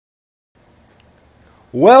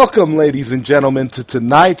Welcome, ladies and gentlemen, to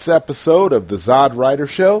tonight's episode of the Zod Ryder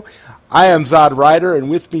Show. I am Zod Ryder, and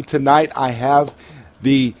with me tonight I have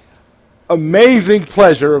the amazing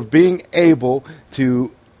pleasure of being able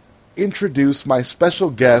to introduce my special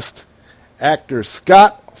guest, actor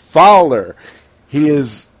Scott Fowler.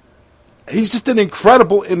 He's just an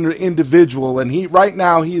incredible individual, and right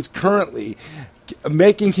now he is currently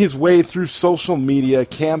making his way through social media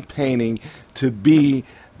campaigning to be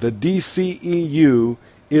the DCEU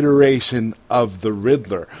iteration of the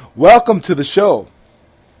Riddler. Welcome to the show.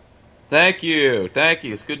 Thank you.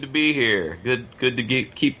 It's good to be here. Good to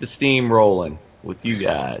keep the steam rolling with you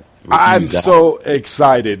guys. I'm so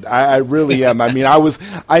excited. I really am. I mean, I was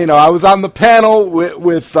on the panel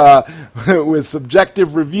with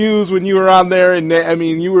Subjective Reviews when you were on there, and I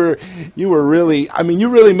mean, you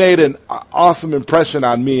really made an awesome impression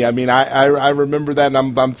on me. I mean, I remember that,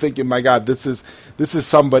 and I'm thinking, my God, this is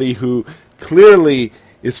somebody who clearly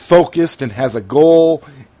is focused and has a goal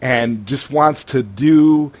and just wants to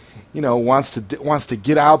do, wants to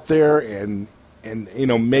get out there and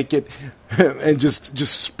make it and just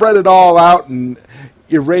spread it all out and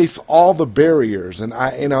erase all the barriers. And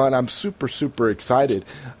I'm super excited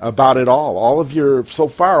about it all. All of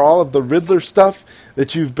the Riddler stuff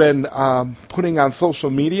that you've been putting on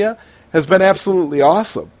social media has been absolutely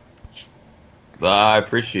awesome. I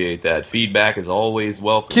appreciate that. Feedback is always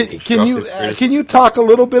welcome. Can you talk a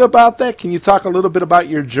little bit about that? Can you talk a little bit about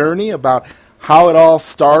your journey, about how it all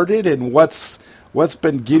started, and what's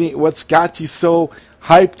got you so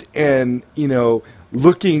hyped and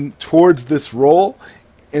looking towards this role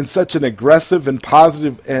in such an aggressive and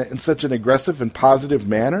positive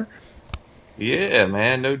manner? Yeah,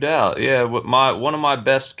 man, no doubt. Yeah, one of my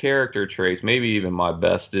best character traits, maybe even my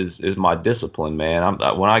best, is my discipline, man.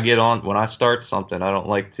 When I start something, I don't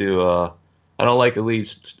like to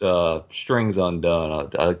leave strings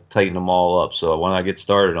undone. I tighten them all up. So when I get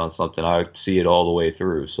started on something, I see it all the way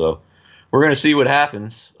through. So we're gonna see what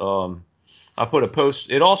happens. I put a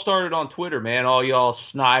post. It all started on Twitter, man. All y'all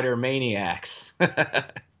Snyder maniacs.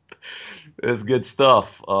 It's good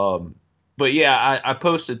stuff. But yeah, I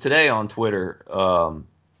posted today on Twitter,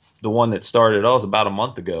 the one that started. Was about a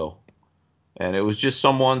month ago, and it was just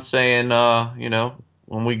someone saying, when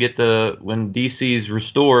DC's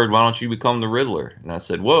restored, why don't you become the Riddler? And I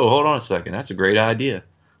said, whoa, hold on a second, that's a great idea.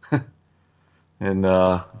 And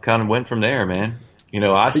kind of went from there, man.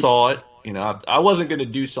 I saw it. I wasn't going to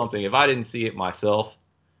do something if I didn't see it myself.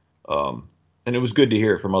 And it was good to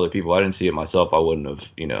hear it from other people. I didn't see it myself. I wouldn't have,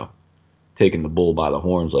 taken the bull by the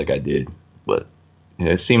horns like I did. But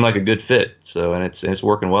it seemed like a good fit. So, and it's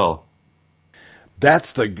working well.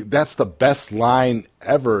 That's the best line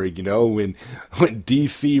ever, when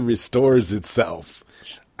DC restores itself.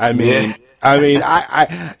 I mean,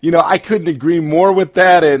 I couldn't agree more with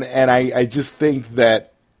that, and I just think that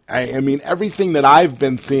I mean, everything that I've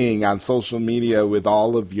been seeing on social media with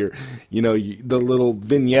all of your, the little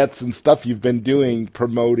vignettes and stuff you've been doing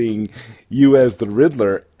promoting you as the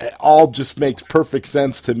Riddler, it all just makes perfect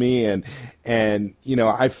sense to me. And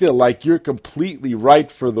I feel like you're completely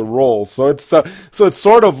right for the role. So it's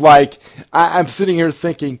sort of like I'm sitting here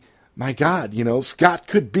thinking, my God, Scott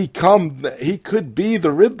could be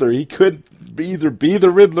the Riddler. He could either be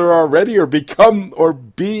the Riddler already or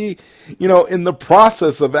be, in the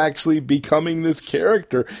process of actually becoming this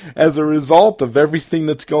character as a result of everything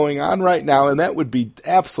that's going on right now. And that would be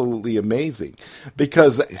absolutely amazing,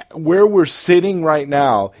 because where we're sitting right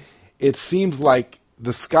now, it seems like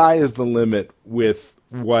the sky is the limit with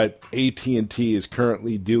what AT&T is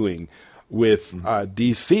currently doing with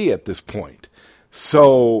DC at this point.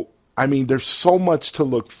 So, I mean, there's so much to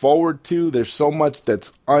look forward to. There's so much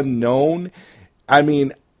that's unknown. I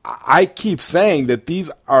mean, I keep saying that these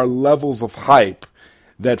are levels of hype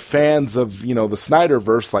that fans of, the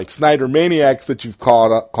Snyderverse, like Snyder maniacs that you've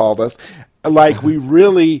called us, like we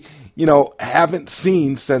really, haven't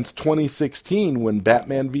seen since 2016 when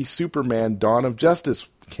Batman v Superman: Dawn of Justice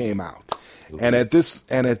came out. And at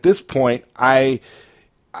this point, I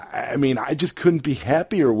mean, I just couldn't be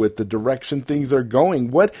happier with the direction things are going.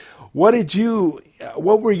 What are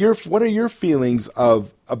your feelings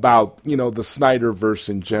about, the Snyderverse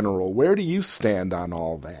in general? Where do you stand on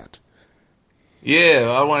all that? Yeah,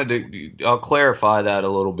 I'll clarify that a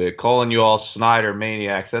little bit. Calling you all Snyder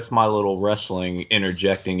maniacs, that's my little wrestling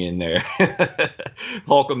interjecting in there.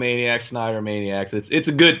 Hulkamaniacs, Snyder maniacs. It's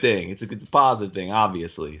a good thing. It's a positive thing,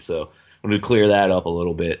 obviously. So I'm going to clear that up a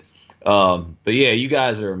little bit. But yeah, you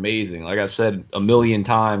guys are amazing. Like I've said a million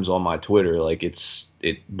times on my Twitter, like it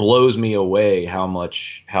blows me away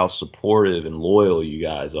how supportive and loyal you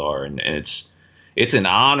guys are, and it's an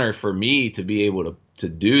honor for me to be able to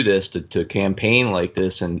do this, to campaign like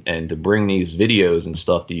this, and to bring these videos and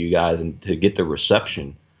stuff to you guys, and to get the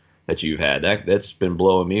reception that you've had. That's been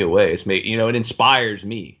blowing me away. It's made, it inspires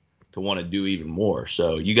me to want to do even more.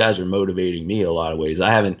 So you guys are motivating me a lot of ways. I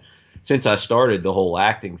haven't, since I started the whole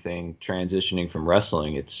acting thing, transitioning from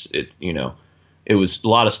wrestling, it was, a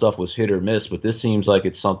lot of stuff was hit or miss, but this seems like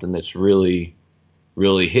it's something that's really,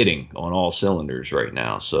 really hitting on all cylinders right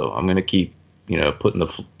now. So I'm going to keep, putting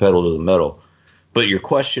the pedal to the metal. But your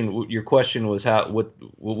question was what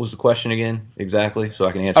was the question again exactly? So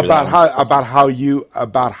I can answer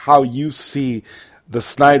about how you see the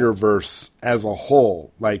Snyderverse as a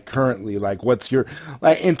whole, like currently, like what's your,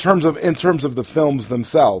 like in terms of the films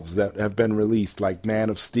themselves that have been released, like Man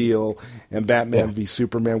of Steel and Batman v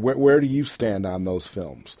Superman. Where do you stand on those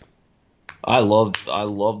films? I loved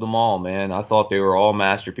them all, man. I thought they were all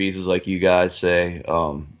masterpieces, like you guys say.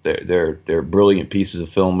 They're brilliant pieces of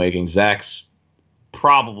filmmaking. Zach's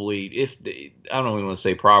probably, I don't even want to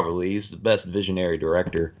say probably, he's the best visionary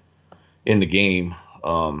director in the game.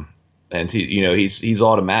 And he's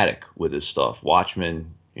automatic with his stuff.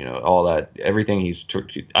 Watchmen, all that, everything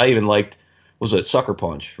I even liked, was it Sucker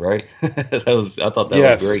Punch, right? I thought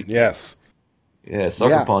that was great. Yes. Yeah,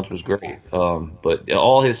 Sucker Punch was great. But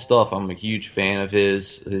all his stuff, I'm a huge fan of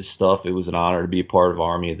his stuff. It was an honor to be a part of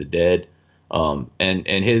Army of the Dead.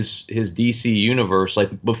 And his DC universe, like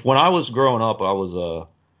when I was growing up, I was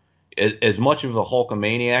as much of a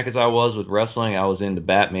Hulkamaniac as I was with wrestling. I was into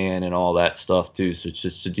Batman and all that stuff too. So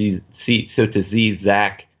to see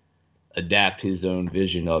Zach adapt his own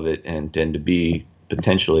vision of it and to be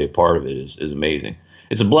potentially a part of it is amazing.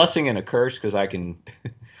 It's a blessing and a curse, because I can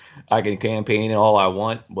campaign all I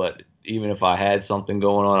want, but even if I had something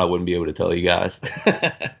going on, I wouldn't be able to tell you guys.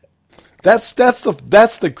 That's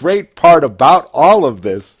the great part about all of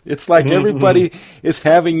this. It's like everybody is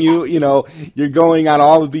having you're going on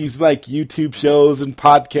all of these like YouTube shows and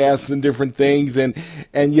podcasts and different things, and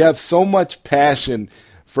you have so much passion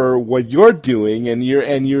for what you're doing, and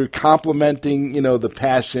you're complimenting, the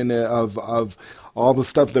passion of all the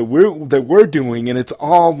stuff that we're doing, and it's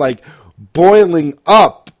all like boiling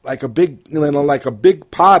up like a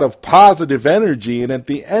big pot of positive energy, and at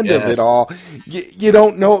the end of it all, you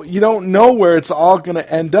don't know where it's all going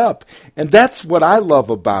to end up, and that's what I love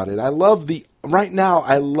about it. I love the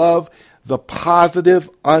positive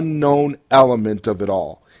unknown element of it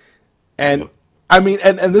all, and I mean,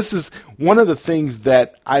 and this is one of the things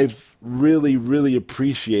that I've really, really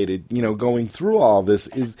appreciated, going through all this,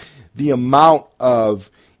 is the amount of,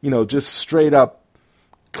 just straight up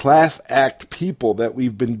class act people that we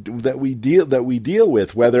deal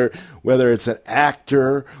with, whether it's an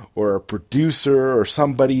actor or a producer or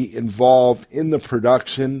somebody involved in the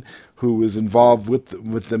production who is involved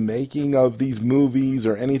with the making of these movies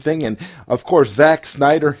or anything. And of course, Zack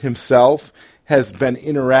Snyder himself has been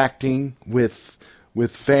interacting with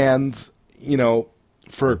fans,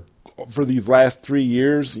 for these last 3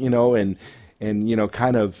 years, and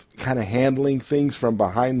kind of handling things from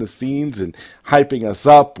behind the scenes and hyping us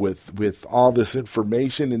up with all this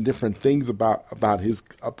information and different things about his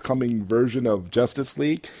upcoming version of Justice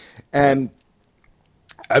League. And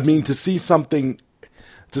I mean, to see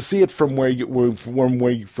it from where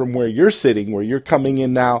you're sitting, where you're coming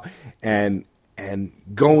in now and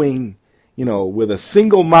going, with a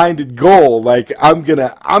single-minded goal, like I'm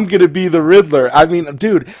gonna be the Riddler. I mean,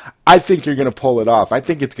 dude, I think you're gonna pull it off. I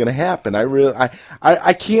think it's gonna happen.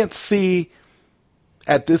 I can't see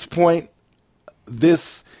at this point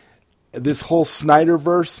this whole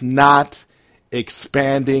Snyderverse not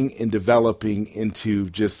expanding and developing into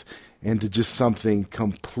just something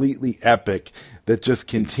completely epic that just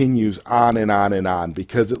continues on and on and on.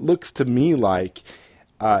 Because it looks to me like,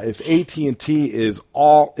 if AT&T is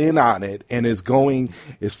all in on it and is going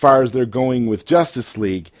as far as they're going with Justice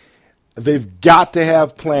League, they've got to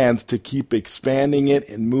have plans to keep expanding it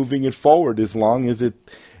and moving it forward as long as it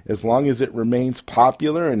remains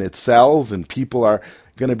popular and it sells and people are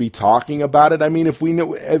going to be talking about it. I mean, if we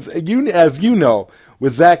know, as you know,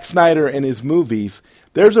 with Zack Snyder and his movies,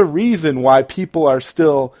 there's a reason why people are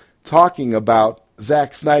still talking about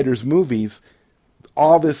Zack Snyder's movies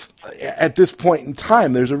all this at this point in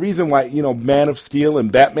time. There's a reason why, Man of Steel and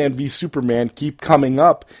Batman v Superman keep coming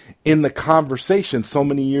up in the conversation so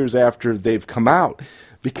many years after they've come out,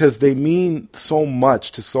 because they mean so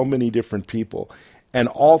much to so many different people. And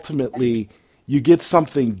ultimately, you get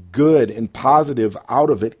something good and positive out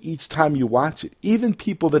of it each time you watch it. Even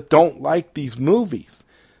people that don't like these movies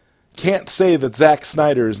can't say that Zack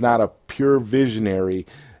Snyder is not a pure visionary,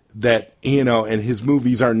 that, and his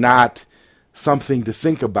movies are not something to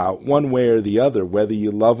think about one way or the other, whether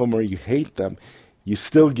you love them or you hate them. You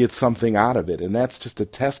still get something out of it, and that's just a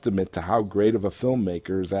testament to how great of a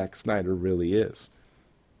filmmaker Zack Snyder really is.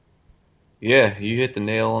 Yeah, you hit the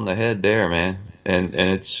nail on the head there, man. And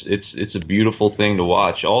it's a beautiful thing to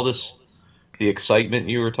watch. All this, the excitement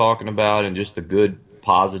you were talking about, and just the good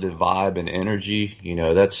positive vibe and energy.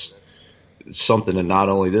 That's something that not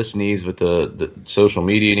only this needs, but the social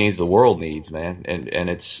media needs, the world needs, man.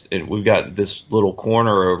 And we've got this little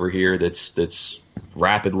corner over here that's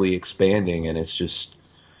rapidly expanding, and it's just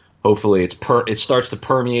hopefully it starts to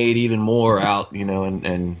permeate even more out,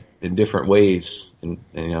 and in different ways, and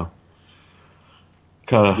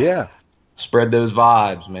kind of spread those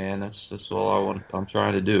vibes, man. That's all I'm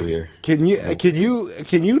trying to do here. Can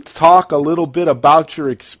you talk a little bit about your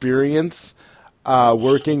experience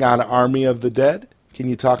working on Army of the Dead? Can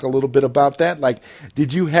you talk a little bit about that? Like,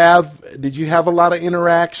 did you have a lot of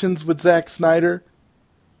interactions with Zack Snyder?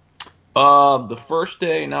 The first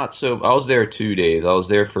day, not so. I was there 2 days. I was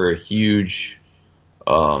there for a huge,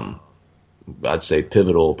 I'd say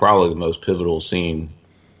probably the most pivotal scene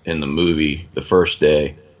in the movie. The first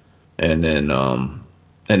day, and then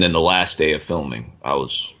the last day of filming,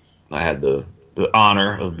 I had the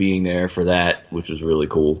honor of being there for that, which was really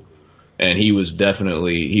cool. And he was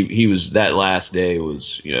definitely he was that last day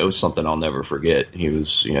was it was something I'll never forget. He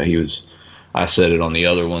was I said it on the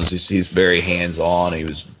other ones. He's very hands on. He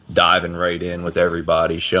was diving right in with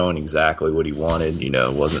everybody, showing exactly what he wanted.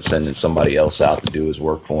 Wasn't sending somebody else out to do his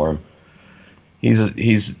work for him.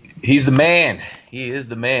 He's the man. He is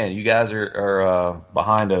the man. You guys are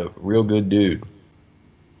behind a real good dude.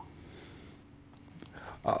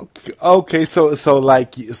 Okay,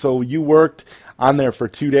 so you worked on there for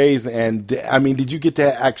 2 days, and I mean, did you get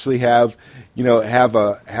to actually have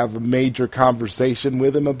a major conversation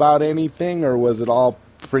with him about anything, or was it all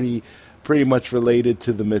pretty much related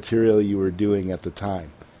to the material you were doing at the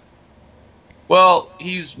time? Well,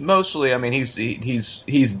 he's mostly. I mean,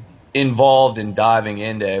 he's involved in diving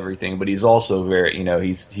into everything, but he's also very.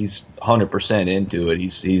 He's 100% into it.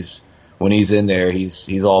 He's when he's in there, he's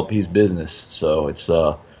business. So it's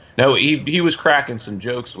no, he was cracking some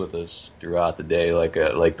jokes with us throughout the day,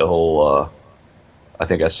 like the whole. I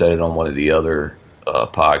think I said it on one of the other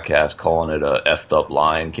podcasts, calling it a effed up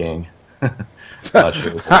Lion King. Not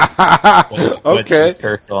sure. Okay.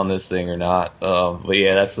 Curse on this thing or not? But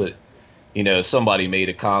yeah, that's what somebody made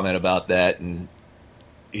a comment about that, and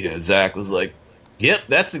Zach was like, "Yep,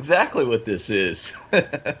 that's exactly what this is."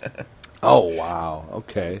 Oh wow!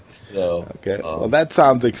 Okay. So okay. Well, that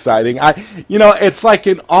sounds exciting. It's like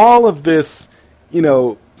in all of this,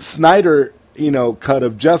 Snyder, cut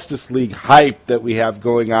of Justice League hype that we have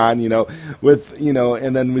going on, with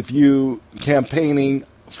and then with you campaigning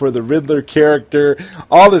for the Riddler character,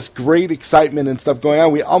 all this great excitement and stuff going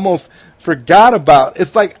on. We almost forgot about.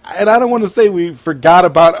 It's like, and I don't want to say we forgot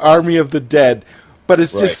about Army of the Dead, but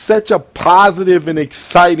it's just such a positive and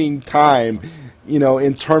exciting time.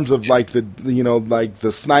 In terms of like the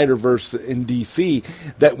Snyderverse in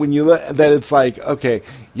DC, that when you that it's like, okay,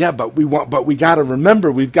 yeah, but we got to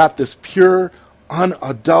remember we've got this pure,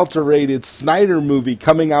 unadulterated Snyder movie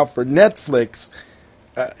coming out for Netflix,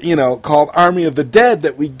 called Army of the Dead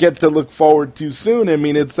that we get to look forward to soon. I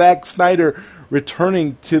mean, it's Zack Snyder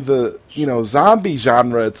returning to the zombie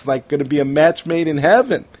genre. It's like going to be a match made in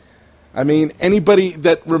heaven. I mean, anybody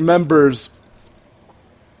that remembers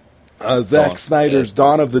Zack Snyder's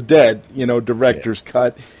Dawn of the Dead, director's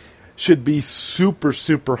cut, should be super,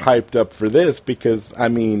 super hyped up for this, because, I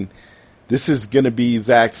mean, this is going to be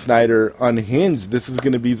Zack Snyder unhinged. This is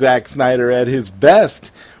going to be Zack Snyder at his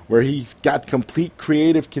best, where he's got complete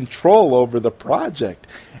creative control over the project.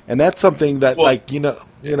 And that's something that,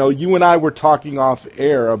 you and I were talking off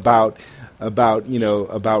air about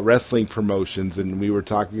wrestling promotions, and we were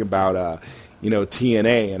talking about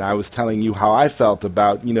TNA, and I was telling you how I felt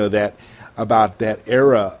about that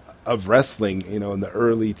era of wrestling, in the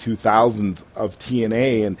early 2000s of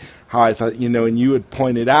TNA, and how I thought, and you had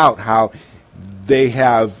pointed out how they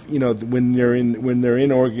have, when they're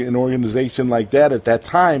in an organization like that at that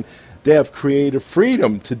time, they have creative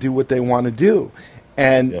freedom to do what they want to do,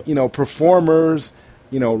 and performers,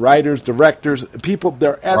 writers, directors, people,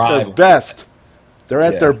 they're at their best. They're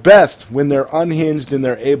at their best when they're unhinged and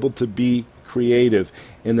they're able to be creative,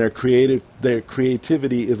 and their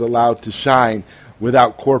creativity is allowed to shine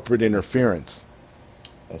without corporate interference.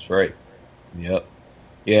 That's right. Yep.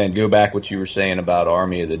 Yeah, and go back what you were saying about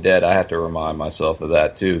Army of the Dead. I have to remind myself of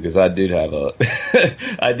that too, because I did have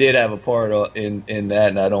a part in that,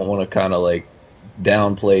 and I don't want to kind of like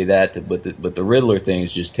downplay that. But the Riddler thing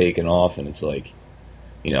is just taking off, and it's like,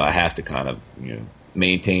 I have to kind of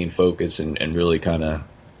maintain focus and really kind of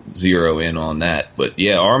zero in on that. But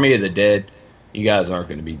yeah, Army of the Dead, you guys aren't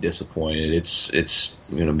going to be disappointed. It's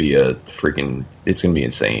going to be it's going to be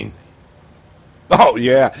insane. Oh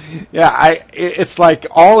yeah, yeah. It's like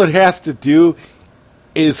all it has to do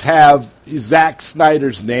is have Zack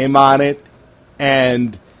Snyder's name on it,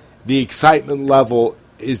 and the excitement level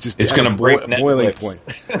is just it's going to break boiling point.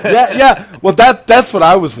 Yeah. Well, that's what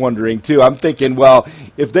I was wondering too. I'm thinking, well,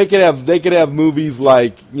 if they could have movies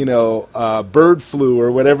like Bird Flu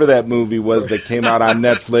or whatever that movie was that came out on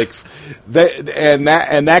Netflix, and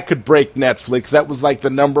that could break Netflix. That was like the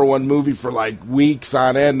 #1 movie for like weeks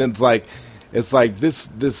on end. And it's like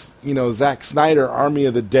this Zack Snyder Army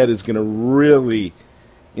of the Dead is going to really.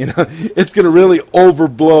 It's going to really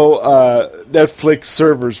overblow Netflix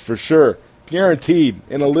servers for sure, guaranteed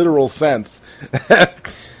in a literal sense.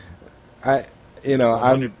 I'm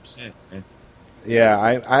 100%, man.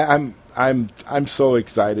 Yeah, I'm so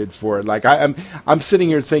excited for it. Like I'm sitting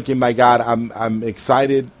here thinking, my God, I'm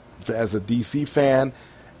excited as a DC fan,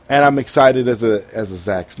 and I'm excited as a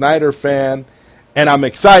Zack Snyder fan, and I'm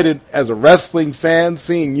excited as a wrestling fan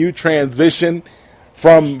seeing you transition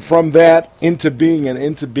from that into being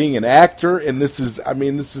an actor. And this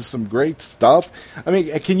is some great stuff. I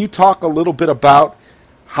mean, can you talk a little bit about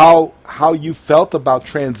how you felt about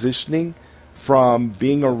transitioning from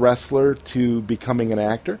being a wrestler to becoming an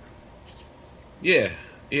actor? Yeah.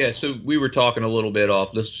 So we were talking a little bit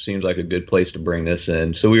off. This seems like a good place to bring this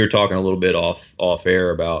in. So we were talking a little bit off air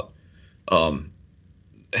about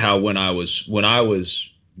how when I was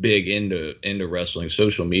big into wrestling,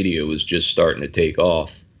 social media was just starting to take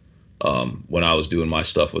off when I was doing my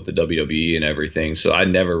stuff with the WWE and everything. So I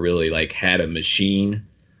never really had a machine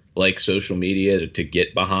like social media to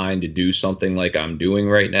get behind to do something like I'm doing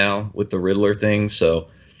right now with the Riddler thing. So,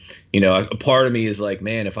 a part of me is like,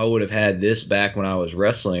 man, if I would have had this back when I was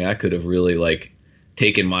wrestling, I could have really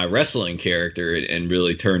taken my wrestling character and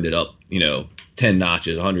really turned it up, 10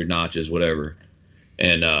 notches, 100 notches, whatever.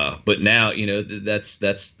 And but now that's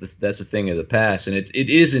a thing of the past, and it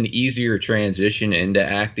is an easier transition into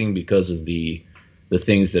acting because of the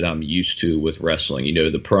things that I'm used to with wrestling.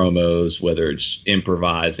 The promos, whether it's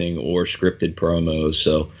improvising or scripted promos.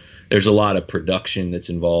 So there's a lot of production that's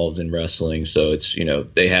involved in wrestling. So it's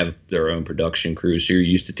they have their own production crew, so you're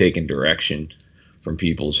used to taking direction from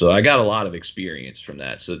people. So I got a lot of experience from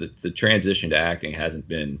that. So the transition to acting hasn't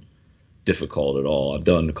been difficult at all. I've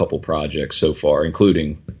done a couple projects so far,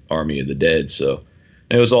 including Army of the Dead, so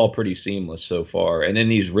it was all pretty seamless so far. And then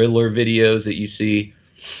these Riddler videos that you see,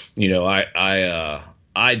 I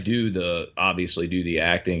obviously do the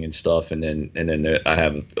acting and stuff, and then I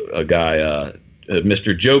have a guy,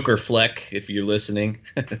 Mr. Joker Fleck, if you're listening.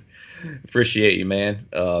 Appreciate you, man.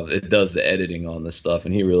 It does the editing on this stuff,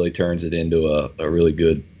 and he really turns it into a really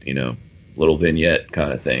good, little vignette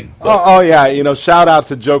kind of thing. But, oh yeah, shout out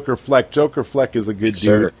to Joker Fleck. Joker Fleck is a good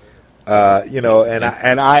dude. I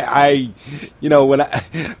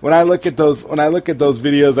when I look at those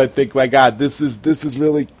videos, I think, my God, this is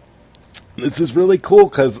really cool,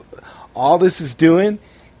 because all this is doing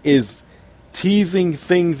is teasing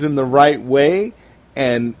things in the right way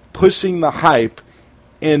and pushing the hype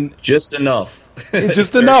in just enough.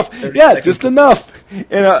 Just enough. Yeah, just enough.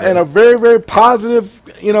 In a very, very positive,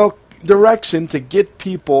 direction to get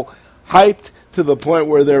people hyped to the point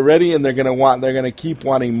where they're ready, and they're going to keep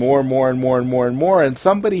wanting more and more and more and more and more. And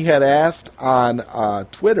somebody had asked on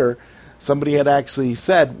Twitter, somebody had actually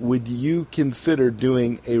said, would you consider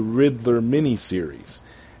doing a Riddler miniseries?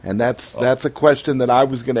 And that's a question that I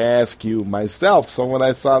was going to ask you myself. So when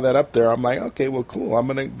I saw that up there, I'm like, okay, well, cool. I'm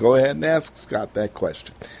going to go ahead and ask Scott that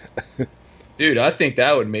question. Dude, I think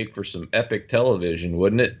that would make for some epic television,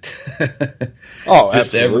 wouldn't it? Oh,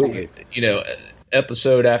 absolutely.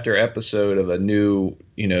 Episode after episode of a new,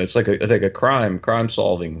 it's like a crime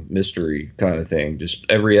solving mystery kind of thing. Just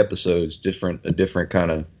every episode's a different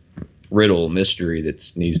kind of riddle mystery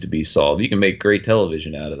that needs to be solved. You can make great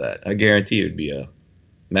television out of that. I guarantee it would be a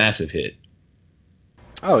massive hit.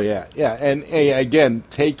 Oh yeah, yeah. And again,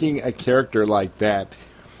 taking a character like that,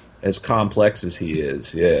 as complex as he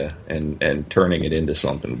is, yeah, and turning it into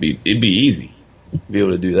something, it'd be easy to be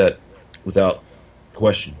able to do that without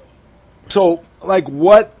question. So,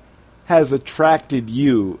 what has attracted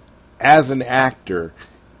you as an actor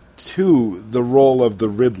to the role of the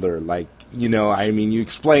Riddler? You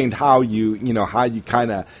explained how you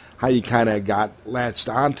kind of got latched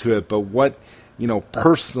onto it, but what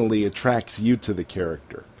personally attracts you to the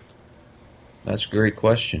character? That's a great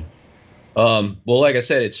question. Well, like I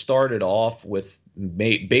said, it started off with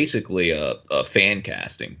basically a fan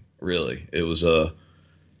casting. Really, it was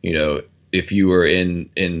you know, if you were in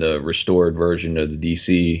the restored version of the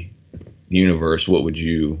DC universe, what would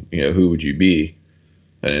you know, who would you be?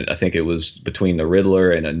 And I think it was between the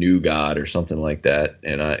Riddler and a new god or something like that.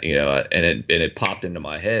 And it popped into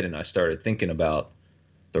my head, and I started thinking about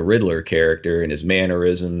the Riddler character and his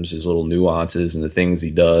mannerisms, his little nuances, and the things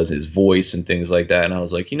he does, his voice and things like that. And I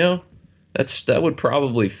was like, that would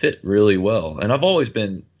probably fit really well. And I've always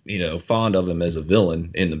been, fond of him as a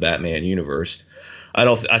villain in the Batman universe.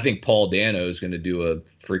 I think Paul Dano is going to do a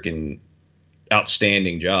freaking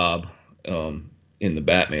outstanding job in the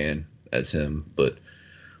Batman as him, but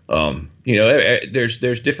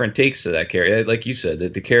there's different takes to that character. Like you said,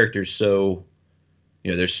 that the character's so,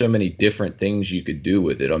 there's so many different things you could do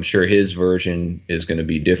with it. I'm sure his version is going to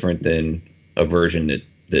be different than a version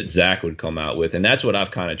that Zach would come out with, and that's what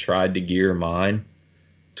I've kind of tried to gear mine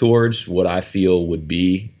towards. What I feel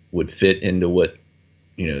would fit into what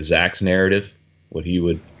Zach's narrative, what he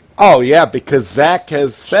would. Oh yeah, because Zach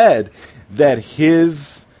has said that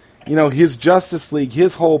his Justice League,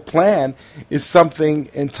 his whole plan is something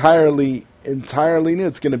entirely new.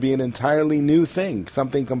 It's going to be an entirely new thing,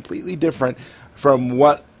 something completely different from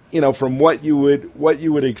what you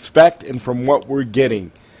would expect and from what we're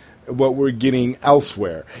getting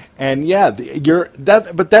elsewhere. And yeah,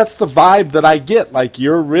 but that's the vibe that I get. Like,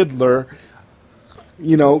 your Riddler,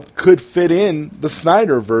 could fit in the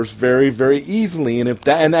Snyderverse very, very easily. And if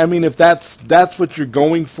that's what you're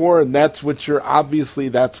going for, and that's what you're sort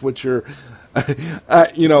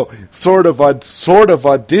of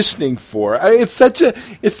auditioning for.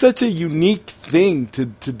 It's such a unique thing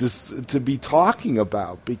to be talking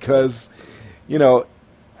about, because,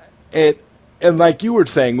 and like you were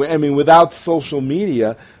saying, without social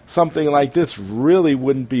media, something like this really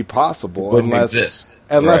wouldn't be possible unless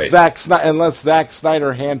Zack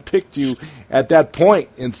Snyder handpicked you at that point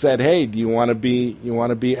and said, "Hey, do you want to be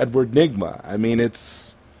Edward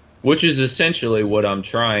Nygma?" Which is essentially what I'm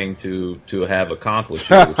trying to have accomplished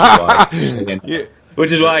here,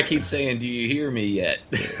 which is why I keep saying, "Do you hear me yet?"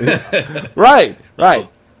 Right. And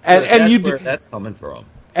that's where that's coming from.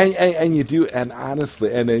 And you do, and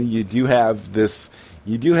honestly, and then you do have this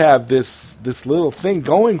little thing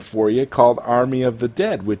going for you called Army of the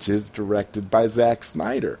Dead, which is directed by Zack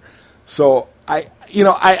Snyder. So I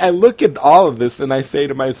look at all of this and I say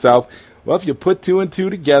to myself, well, if you put two and two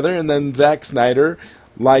together, and then Zack Snyder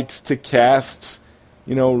likes to cast,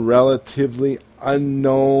 relatively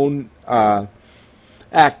unknown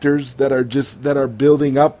actors that are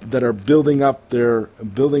building up their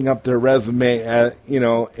resume,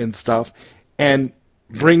 and stuff, and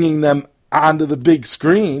bringing them onto the big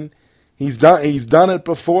screen. He's done it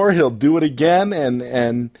before. He'll do it again,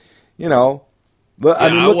 and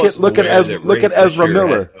look at Ezra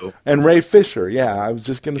Miller and Ray Fisher. Yeah, I was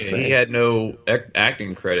just going to say he had no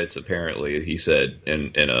acting credits. Apparently, he said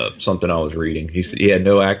in something I was reading, he had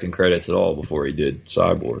no acting credits at all before he did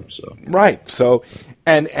Cyborg. So right. So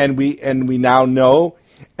and we now know,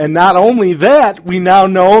 and not only that, we now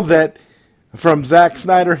know that from Zack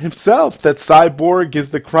Snyder himself that Cyborg is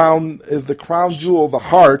the crown jewel, the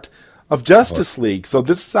heart of Justice League. So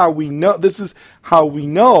this is how we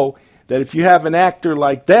know. That if you have an actor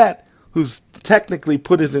like that who's technically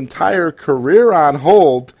put his entire career on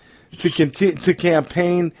hold to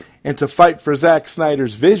campaign and to fight for Zack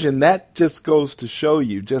Snyder's vision, that just goes to show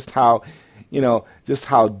you just how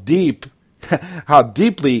deeply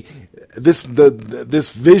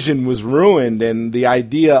this vision was ruined, and the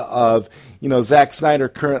idea of Zack Snyder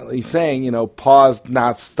currently saying paused,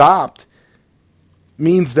 not stopped,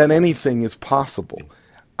 means that anything is possible.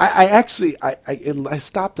 I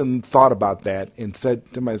stopped and thought about that and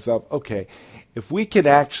said to myself, okay, if we could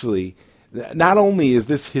actually, not only is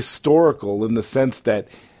this historical in the sense that,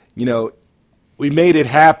 we made it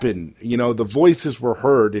happen, the voices were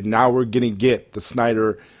heard, and now we're going to get the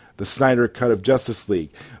Snyder cut of Justice League,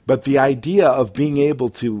 but the idea of being able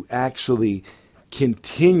to actually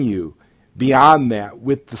continue beyond that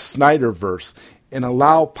with the Snyderverse and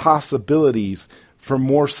allow possibilities for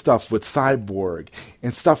more stuff with Cyborg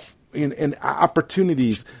and stuff and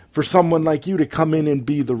opportunities for someone like you to come in and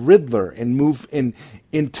be the Riddler and move and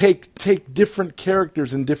take different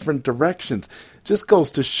characters in different directions, just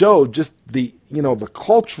goes to show just the the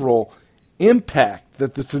cultural impact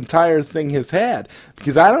that this entire thing has had.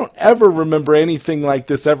 Because I don't ever remember anything like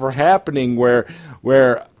this ever happening where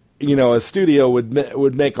a studio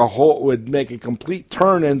would make a complete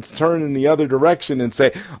turn in the other direction and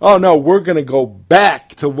say, "Oh no, we're going to go back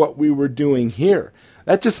to what we were doing here."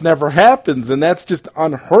 That just never happens, and that's just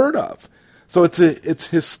unheard of. So it's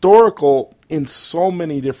historical in so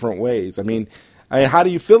many different ways. I mean, how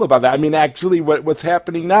do you feel about that? I mean, actually, what's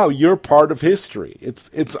happening now? You're part of history.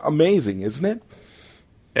 It's amazing, isn't it?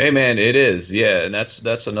 Hey man, it is, yeah, and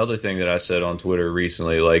that's another thing that I said on Twitter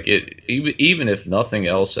recently. Like even if nothing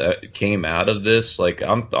else came out of this, like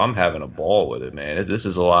I'm having a ball with it, man. This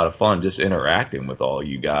is a lot of fun, just interacting with all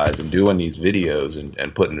you guys and doing these videos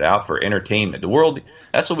and putting it out for entertainment. The world,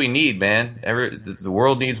 that's what we need, man. The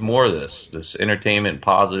world needs more of this entertainment,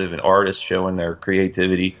 positive, and artists showing their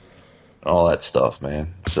creativity, all that stuff,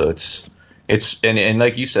 man. So it's and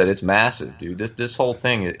like you said, it's massive, dude. This whole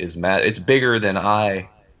thing is it's bigger than I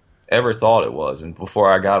ever thought it was. And before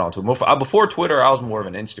I got onto it, before Twitter, I was more of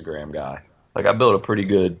an Instagram guy. Like I built a pretty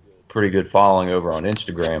good following over on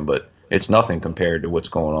Instagram, but it's nothing compared to what's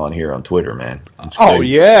going on here on Twitter, man. Oh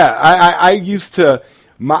yeah, I used to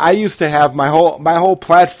have my whole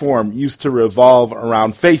platform used to revolve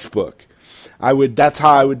around Facebook. That's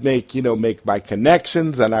how I would make my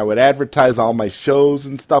connections, and I would advertise all my shows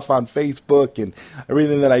and stuff on Facebook and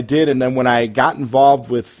everything that I did. And then when I got involved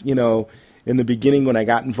with, in the beginning when I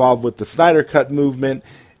got involved with the Snyder Cut movement,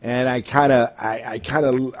 and I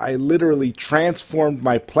literally transformed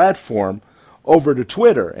my platform over to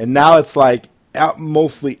Twitter. And now it's like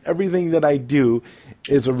mostly everything that I do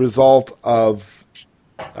is a result of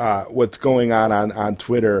what's going on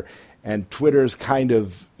Twitter. And Twitter's kind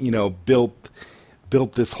of, built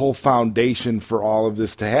this whole foundation for all of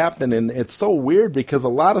this to happen. And it's so weird because a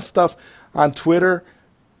lot of stuff on Twitter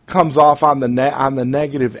comes off on the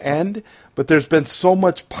negative end, but there's been so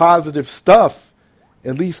much positive stuff,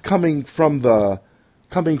 at least coming from the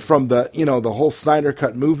the whole Snyder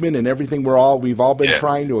Cut movement and everything we've all been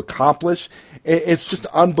trying to accomplish. It's just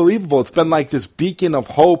unbelievable. It's been like this beacon of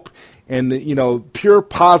hope and pure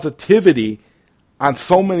positivity on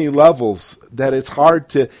so many levels that it's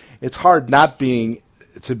hard not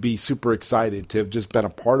to be super excited to have just been a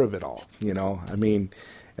part of it all. I mean,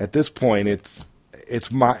 at this point, it's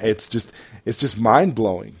just mind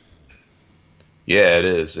blowing. Yeah, it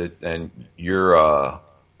is. And you're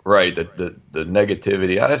right. The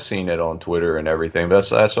negativity, I've seen it on Twitter and everything. But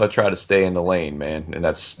that's why I try to stay in the lane, man. And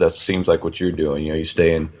that seems like what you're doing. You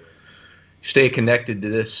stay connected to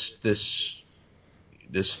this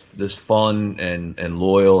fun and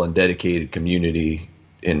loyal and dedicated community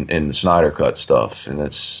in the Snyder Cut stuff, and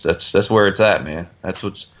that's where it's at, man.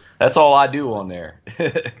 That's all I do on there.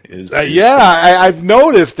 I've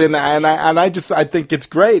noticed, and I think it's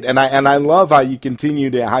great, and I love how you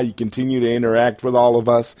continue to interact with all of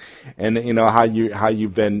us, and how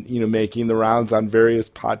you've been making the rounds on various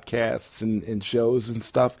podcasts and shows and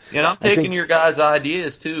stuff. And I'm taking your guys'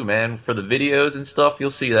 ideas too, man, for the videos and stuff.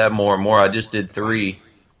 You'll see that more and more. I just did 3.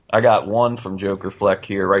 I got one from Joker Fleck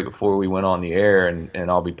here right before we went on the air,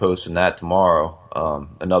 and I'll be posting that tomorrow.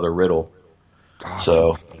 Another riddle. Awesome.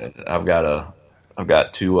 So I've got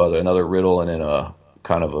 2 another riddle and then a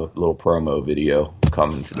kind of a little promo video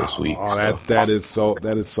coming for this week. Oh, that is so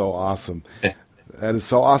awesome. That is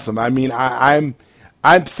so awesome. I mean, I'm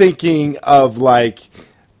thinking of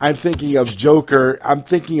Joker. I'm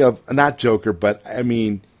thinking of not Joker, but I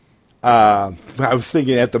mean. I was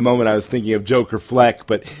thinking of Joker Fleck,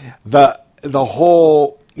 but the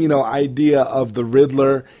whole idea of the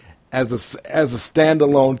Riddler as a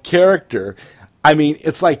standalone character. I mean,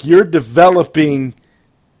 it's like you're developing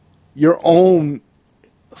your own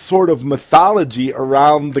sort of mythology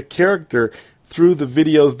around the character through the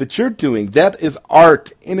videos that you're doing. That is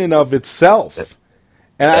art in and of itself.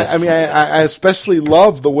 And I especially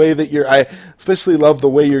love the way that you're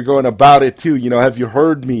going about it too. Have you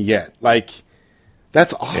heard me yet? Like,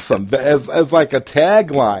 that's awesome. As like a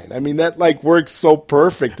tagline. I mean, that like works so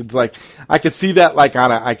perfect. It's like I could see that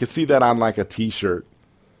on like a T-shirt.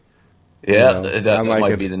 Yeah, that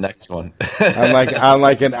might be the next one. on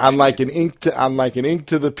like an ink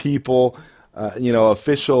to the people,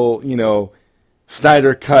 official,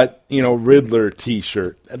 Snyder Cut, Riddler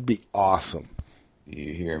T-shirt. That'd be awesome.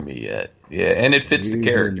 You hear me yet? Yeah, and it fits the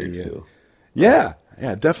character too. Yeah,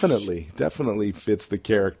 definitely fits the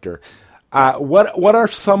character. What are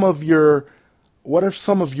some of your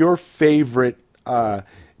favorite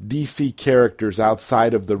DC characters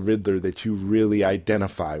outside of the Riddler that you really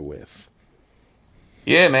identify with?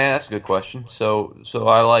 Yeah, man, that's a good question. So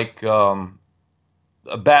I like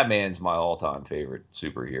Batman's my all-time favorite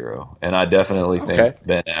superhero, and I definitely think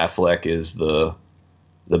Ben Affleck is the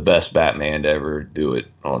best Batman to ever do it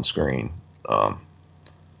on screen,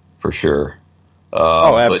 for sure.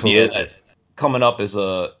 Absolutely. But yeah, coming up as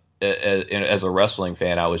a wrestling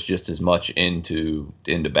fan, I was just as much into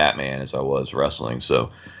Batman as I was wrestling. So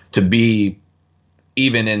to be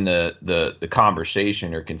even in the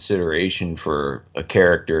conversation or consideration for a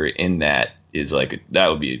character in that is like that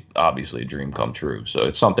would be obviously a dream come true. So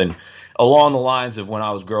it's something along the lines of when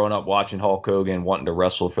I was growing up watching Hulk Hogan wanting to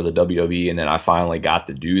wrestle for the WWE, and then I finally got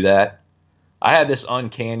to do that. I had this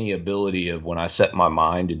uncanny ability of when I set my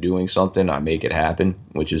mind to doing something, I make it happen,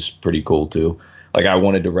 which is pretty cool too. Like I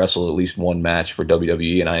wanted to wrestle at least one match for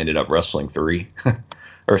WWE, and I ended up wrestling 3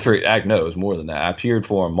 or 3. No, it was more than that. I appeared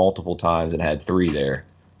for them multiple times and had 3 there.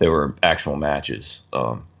 There were actual matches.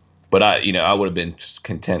 But I would have been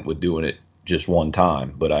content with doing it just one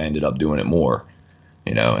time, but I ended up doing it more,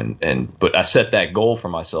 but I set that goal for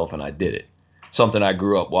myself and I did it. Something I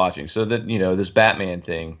grew up watching. So that, this Batman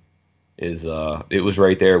thing is, it was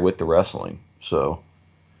right there with the wrestling. So,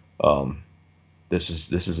 this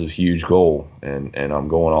is a huge goal and I'm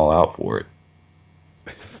going all out for it.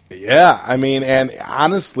 Yeah. I mean, and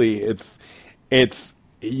honestly,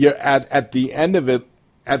 you're at the end of it,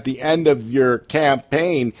 at the end of your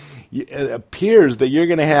campaign, it appears that you're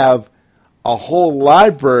going to have a whole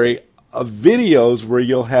library of videos where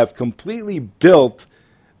you'll have completely built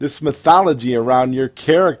this mythology around your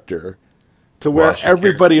character to where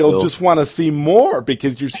everybody will just want to see more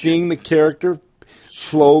because you're seeing the character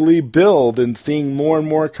slowly build and seeing more and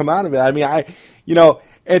more come out of it. I mean,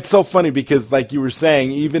 it's so funny because like you were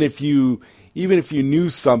saying, even if you knew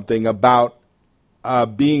something about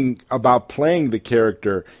playing the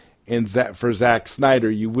character for Zack Snyder,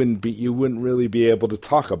 you wouldn't really be able to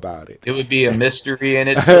talk about it. It would be a mystery in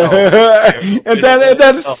itself. And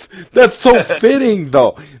that's so fitting,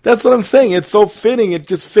 though. That's what I'm saying. It's so fitting. It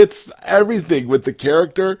just fits everything with the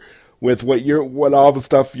character, with what all the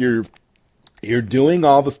stuff you're doing,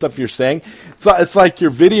 all the stuff you're saying. So it's like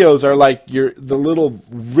your videos are like the little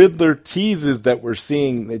Riddler teases that we're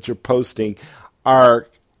seeing that you're posting are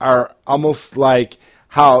almost like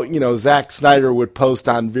how, Zack Snyder would post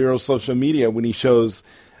on Vero social media when he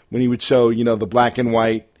would show, the black and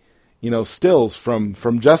white, stills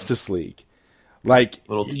from Justice League. Like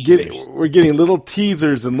we're getting little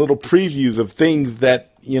teasers and little previews of things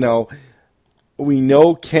that, we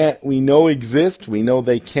know exist, we know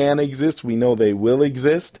they can exist, we know they will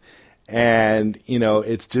exist. And,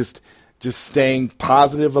 it's just staying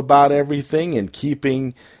positive about everything and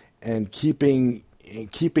keeping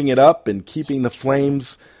it up and keeping the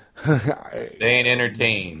flames. Staying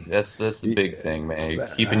entertained. That's the big thing, man.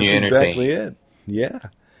 Keeping you entertained. Exactly it. Yeah.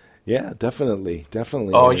 Yeah, definitely.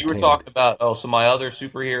 Oh, you were talking about, so my other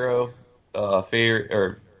superhero favorite,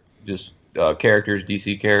 or just characters,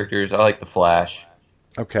 DC characters, I like the Flash.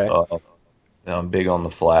 Okay. I'm big on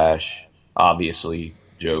the Flash. Obviously,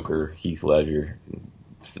 Joker, Heath Ledger,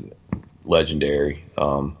 legendary.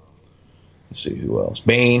 Let's see who else.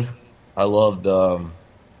 Bane. I loved. So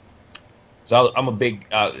I'm a big.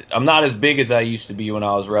 I'm not as big as I used to be when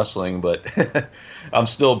I was wrestling, but I'm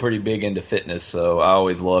still pretty big into fitness. So I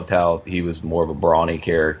always loved how he was more of a brawny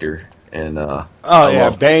character. And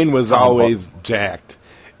Bane was always jacked.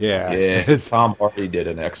 Yeah, Tom Hardy did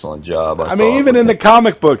an excellent job. I mean, even in the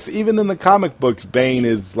comic books, Bane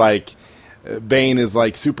is like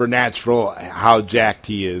supernatural. How jacked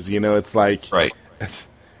he is, it's like right.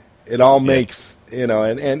 It all makes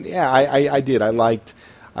I did. I liked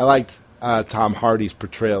Tom Hardy's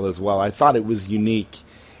portrayal as well. I thought it was unique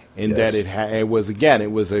in that it was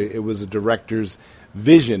a director's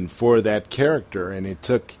vision for that character, and it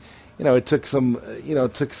took some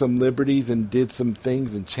liberties and did some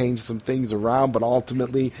things and changed some things around, but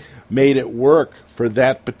ultimately made it work for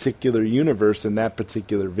that particular universe and that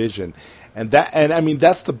particular vision. And I mean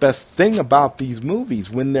that's the best thing about these movies,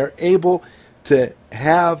 when they're able to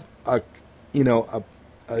have a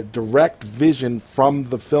direct vision from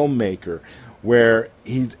the filmmaker, where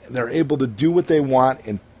they're able to do what they want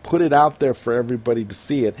and put it out there for everybody to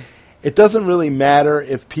see it. It doesn't really matter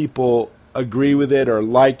if people agree with it or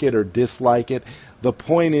like it or dislike it. The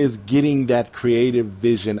point is getting that creative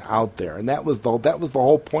vision out there, and that was the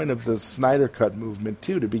whole point of the Snyder Cut movement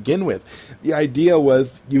too. To begin with, the idea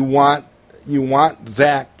was you want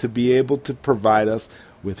Zack to be able to provide us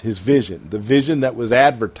with his vision, the vision that was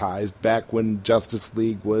advertised back when Justice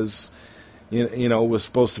League was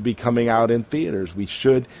supposed to be coming out in theaters.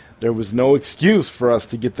 There was no excuse for us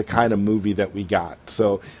to get the kind of movie that we got.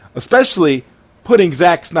 So, especially putting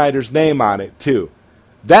Zack Snyder's name on it too.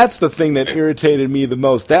 That's the thing that irritated me the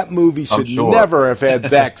most. That movie never have had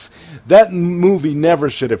that movie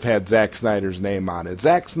never should have had Zack Snyder's name on it.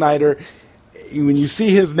 Zack Snyder, when you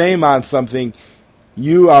see his name on something,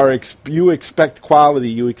 you expect quality.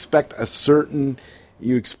 You expect a certain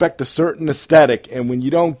aesthetic, and when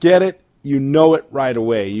you don't get it, you know it right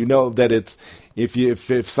away. You know that it's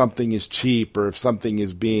if something is cheap or if something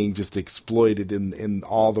is being just exploited in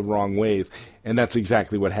all the wrong ways, and that's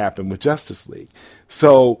exactly what happened with Justice League.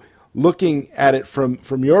 So looking at it from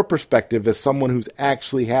your perspective as someone who's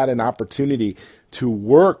actually had an opportunity to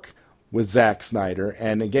work with Zack Snyder,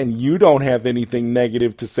 and again, you don't have anything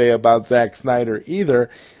negative to say about Zack Snyder either.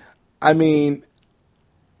 I mean,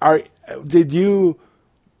 did you,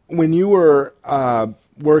 when you were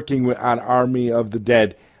working on Army of the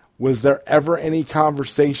Dead, was there ever any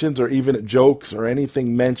conversations or even jokes or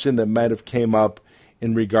anything mentioned that might have came up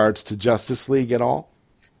in regards to Justice League at all?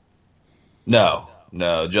 No,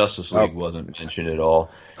 Justice League wasn't mentioned at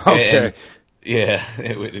all. Okay. And yeah,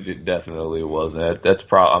 it definitely wasn't.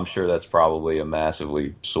 I'm sure that's probably a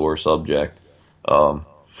massively sore subject.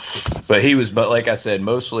 But like I said,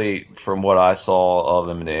 mostly from what I saw of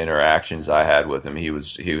him and the interactions I had with him, he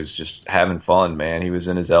was just having fun, man. He was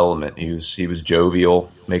in his element. He was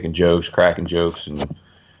jovial, making jokes, cracking jokes, and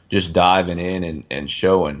just diving in and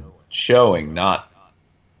showing, not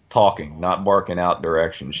talking, not barking out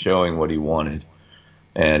directions, showing what he wanted.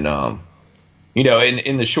 And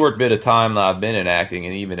in the short bit of time that I've been in acting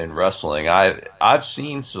and even in wrestling, I've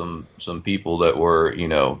seen some people that were,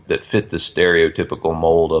 that fit the stereotypical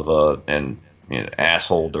mold of an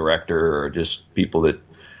asshole director, or just people that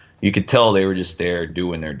you could tell they were just there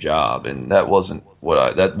doing their job, and that wasn't the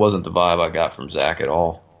vibe I got from Zach at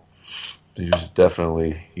all. He was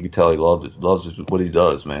definitely, you could tell he loves what he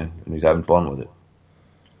does, man, and he's having fun with it.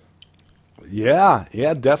 Yeah,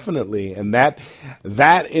 definitely. And that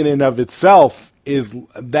in and of itself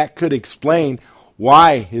that could explain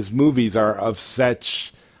why his movies are of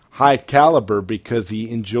such high caliber, because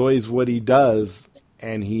he enjoys what he does,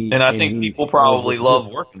 and I think people probably love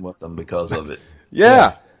working with him because of it.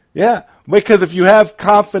 Yeah. Because if you have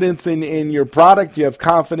confidence in your product, you have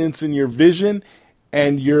confidence in your vision,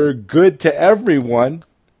 and you're good to everyone,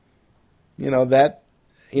 that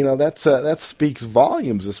speaks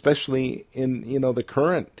volumes, especially in the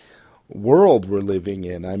current world we're living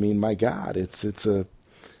in. I mean, my God, it's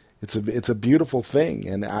a beautiful thing,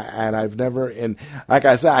 and I've never, and like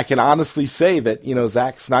I said, I can honestly say that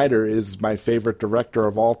Zack Snyder is my favorite director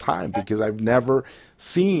of all time, because I've never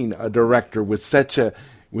seen a director with such a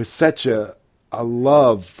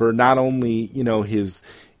love for not only his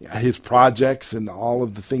projects and all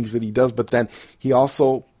of the things that he does, but then he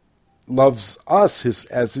also loves us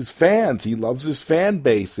as his fans. He loves his fan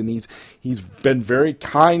base, and he's been very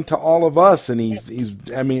kind to all of us, and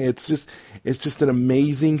it's just an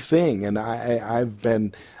amazing thing, and I've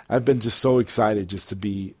been just so excited just to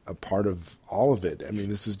be a part of all of it. I mean,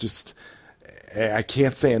 this is just, I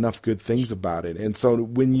can't say enough good things about it. And so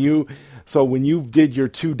when you did your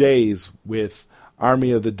 2 days with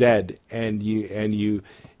Army of the Dead, and you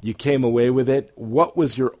came away with it, what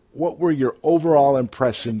were your overall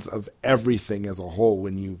impressions of everything as a whole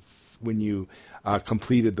when you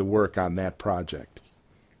completed the work on that project?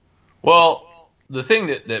 Well, the thing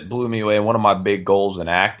that blew me away, and one of my big goals in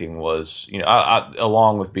acting was, I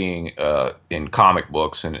along with being in comic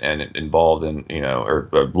books and involved in, or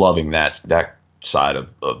loving that side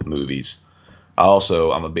of movies,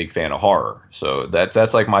 I'm a big fan of horror. So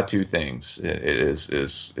that's like my two things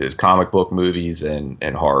is comic book movies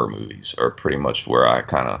and horror movies are pretty much where I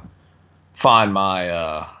kind of find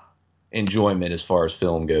my enjoyment as far as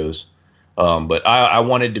film goes. But I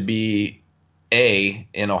wanted to be A,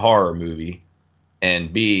 in a horror movie,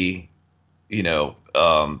 and B,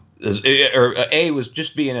 or A was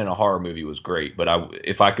just being in a horror movie was great, but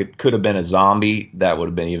if I could have been a zombie, that would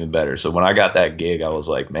have been even better. So when I got that gig, I was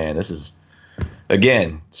like, man, this is,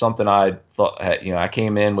 again, something I thought, I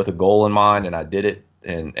came in with a goal in mind, and I did it,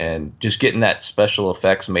 and just getting that special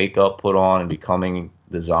effects makeup put on and becoming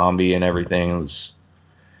the zombie and everything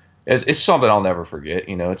it's something I'll never forget.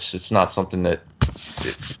 It's not something that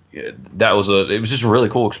it was just a really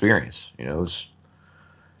cool experience. It was,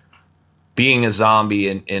 being a zombie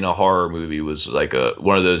in a horror movie was like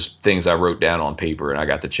one of those things I wrote down on paper, and I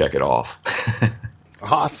got to check it off.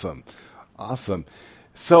 Awesome.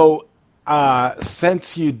 So,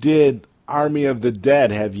 since you did Army of the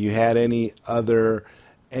Dead, have you had any other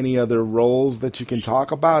roles that you can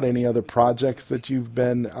talk about? Any other projects that you've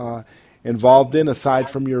been involved in aside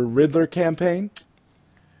from your Riddler campaign?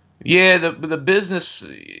 Yeah, the business,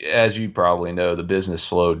 as you probably know, the business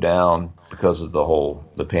slowed down because of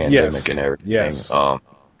the pandemic and everything. Yes.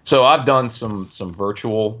 So I've done some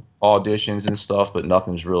virtual auditions and stuff, but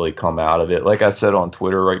nothing's really come out of it. Like I said on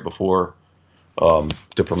Twitter right before,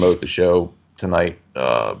 to promote the show tonight,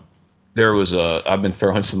 I've been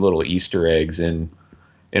throwing some little Easter eggs in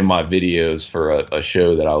in my videos for a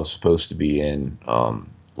show that I was supposed to be in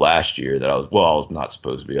last year. I was not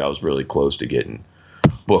supposed to be. I was really close to getting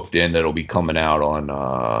booked in. That'll be coming out on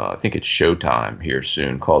I think it's Showtime here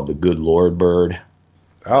soon, called The Good Lord Bird.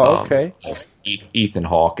 Oh, okay. Ethan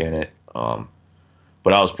Hawke in it.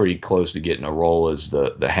 But I was pretty close to getting a role as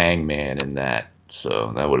the hangman in that,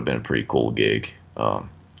 so that would have been a pretty cool gig.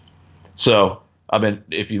 So I've been,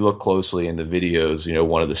 if you look closely in the videos, you know,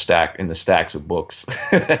 one of the stacks of books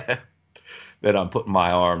that I'm putting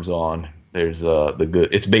my arms on, there's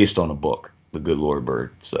it's based on a book, The Good Lord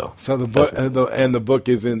Bird. So the book and the book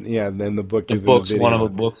is in, yeah. Then the book is in the video. One of the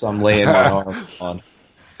books I'm laying my arms on.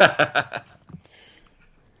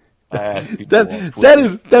 That's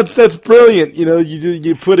brilliant. You know,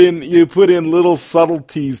 you put in little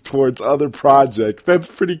subtleties towards other projects. That's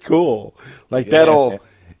pretty cool. Like that'll,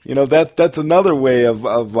 you know, that's another way of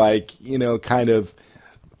like, you know, kind of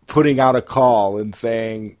putting out a call and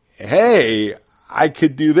saying, hey, I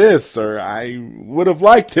could do this, or I would have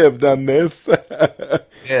liked to have done this.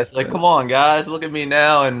 Yeah, it's like, come on, guys, look at me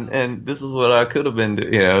now, and this is what I could have been.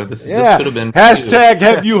 You know, this could have been. Hashtag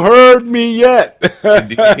Have you heard me yet?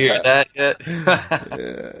 Did you hear that yet?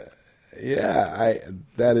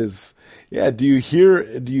 That is. Yeah, do you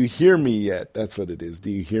hear me yet? That's what it is.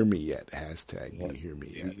 Do you hear me yet? Hashtag Do you hear me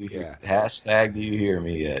yet? Hashtag Do you hear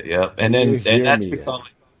me yet? Yep. And that's becoming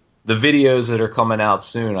the videos that are coming out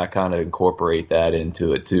soon. I kind of incorporate that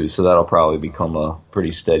into it too, so that'll probably become a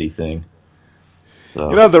pretty steady thing. So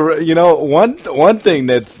one thing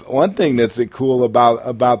that's cool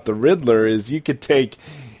about the Riddler is you could take.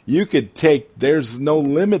 There's no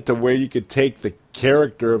limit to where you could take the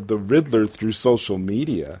character of the Riddler through social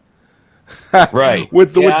media. Right.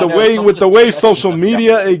 with the way social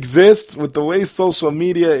media exists, with the way social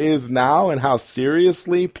media is now, and how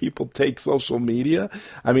seriously people take social media.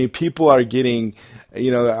 I mean, people are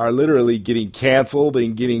literally getting canceled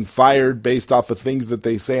and getting fired based off of things that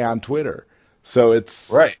they say on Twitter. So it's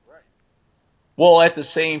right. Well, at the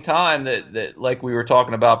same time that like we were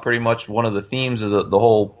talking about, pretty much one of the themes of the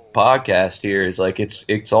whole podcast here is like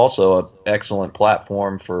it's also an excellent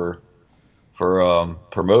platform for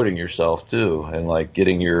promoting yourself too, and like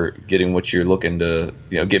getting what you're looking to,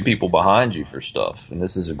 you know, get people behind you for stuff. And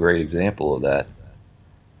this is a great example of that.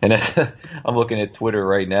 And I'm looking at Twitter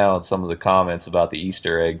right now and some of the comments about the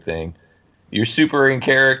Easter egg thing. You're super in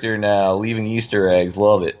character now, leaving Easter eggs.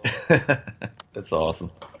 Love it. That's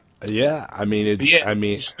awesome. Yeah, I mean,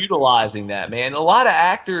 just utilizing that, man. A lot of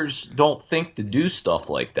actors don't think to do stuff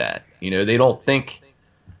like that. You know, they don't think.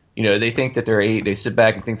 You know, they think that they sit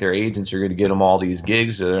back and think their agents are going to get them all these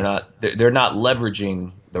gigs. Or they're not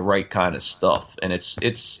leveraging the right kind of stuff, and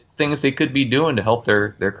it's things they could be doing to help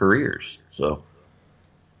their careers. So,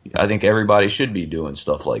 I think everybody should be doing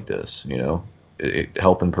stuff like this. You know,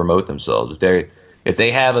 helping promote themselves. If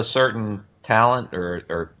they have a certain talent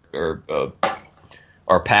or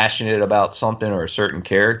are passionate about something or a certain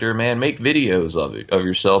character, man, make videos of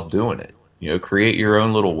yourself doing it. You know, create your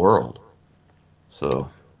own little world. So.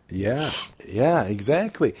 Yeah,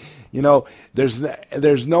 exactly. You know,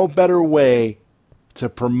 there's no better way to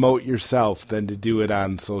promote yourself than to do it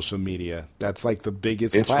on social media. That's like the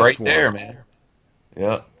biggest platform. It's right there, man.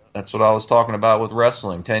 Yeah, that's what I was talking about with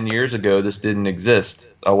wrestling. 10 years ago, this didn't exist.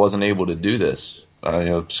 I wasn't able to do this.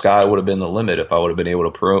 Sky would have been the limit if I would have been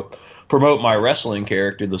able to promote my wrestling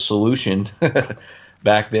character, The Solution,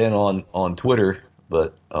 back then on Twitter,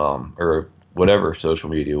 but or whatever social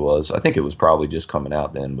media was. I think it was probably just coming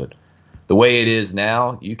out then, but the way it is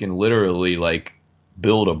now, you can literally like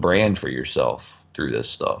build a brand for yourself through this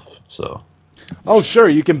stuff. So, oh sure,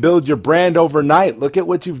 you can build your brand overnight. Look at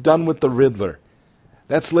what you've done with the Riddler.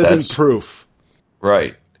 That's living proof.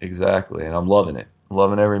 Right, exactly, and I'm loving it. I'm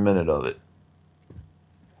loving every minute of it.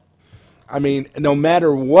 I mean, no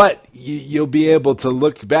matter what, you'll be able to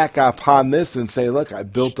look back upon this and say, look, I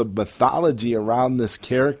built a mythology around this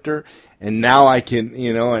character, and now I can,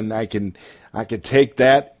 you know, and I can take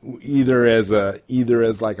that either as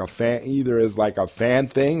like a fan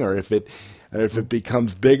thing, or if it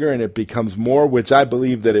becomes bigger and it becomes more, which I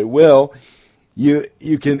believe that it will, you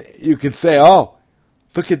can say, oh,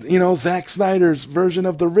 look at, you know, Zack Snyder's version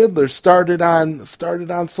of the Riddler started on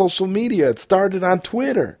social media. It started on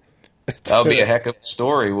Twitter. That would be a heck of a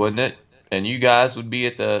story, wouldn't it? And you guys would be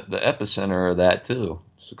at the epicenter of that too,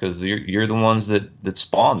 because you're the ones that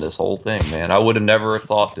spawned this whole thing, man. I would have never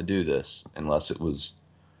thought to do this unless it was,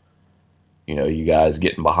 you know, you guys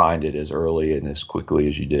getting behind it as early and as quickly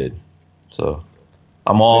as you did. So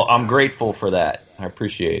I'm grateful for that. I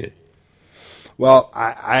appreciate it. Well,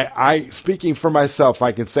 I speaking for myself,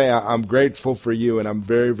 I can say I'm grateful for you, and I'm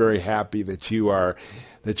very, very happy that you are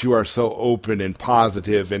that you are so open and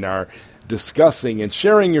positive and are discussing and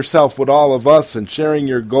sharing yourself with all of us and sharing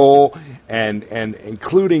your goal and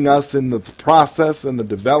including us in the process and the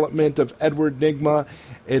development of Edward Nygma.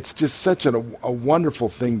 It's just such a wonderful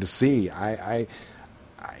thing to see. I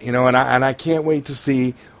I can't wait to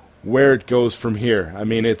see where it goes from here. I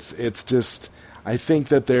mean, it's just, I think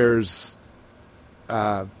that there's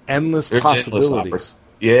endless possibilities.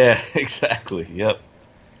 Yeah, exactly. Yep.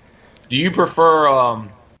 Do you prefer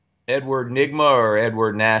Edward Nygma or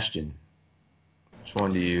Edward Nashton? Which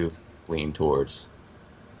one do you lean towards?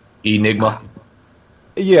 Enigma?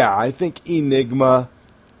 Yeah, I think Enigma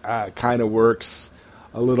kind of works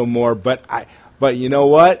a little more, but you know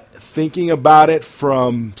what? Thinking about it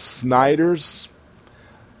from Snyder's,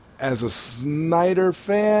 as a Snyder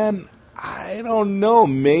fan, I don't know.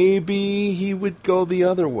 Maybe he would go the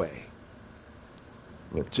other way.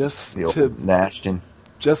 Just to Nashton.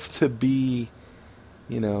 Just to be,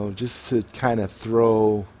 just to kind of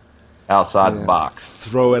throw outside the box.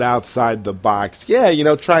 Throw it outside the box.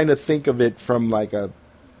 Yeah, trying to think of it from like a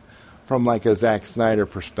Zack Snyder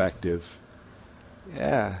perspective.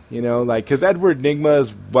 Yeah, because Edward Nygma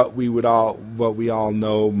is what we all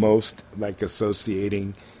know most, like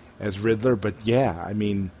associating as Riddler. But yeah, I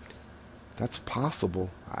mean, that's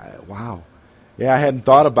possible. Wow. Yeah, I hadn't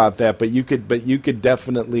thought about that, but you could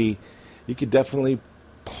definitely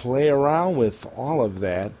play around with all of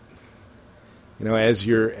that. As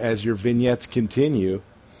your vignettes continue.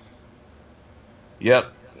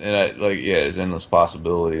 Yep, and there's endless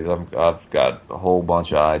possibilities. I've got a whole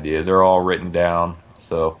bunch of ideas. They're all written down,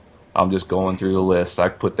 so I'm just going through the list.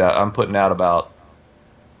 I'm putting out about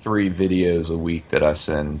 3 videos a week that I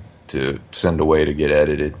send away to get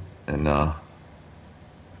edited, and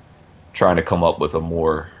trying to come up with a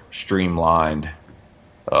more streamlined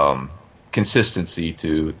consistency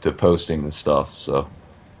to posting the stuff. So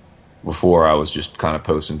before I was just kind of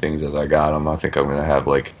posting things as I got them. I think I'm going to have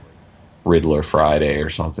like Riddler Friday or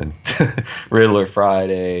something. Riddler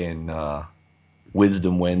Friday and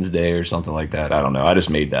Wisdom Wednesday or something like that. I don't know. I just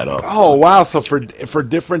made that up. Oh, wow. So for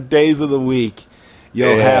different days of the week,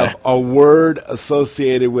 you'll have a word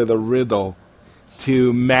associated with a riddle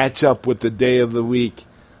to match up with the day of the week.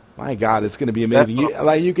 My God, it's going to be amazing.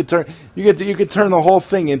 You could turn the whole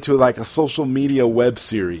thing into like a social media web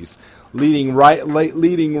series, leading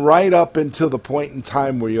right up until the point in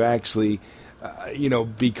time where you actually,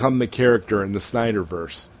 become the character in the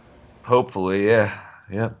Snyderverse. Hopefully, yeah.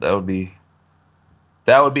 That would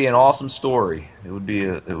be an awesome story. It would be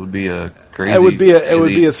a crazy.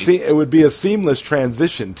 It would be a seamless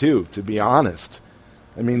transition too. To be honest,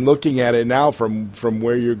 I mean, looking at it now from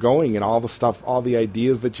where you're going and all the stuff, all the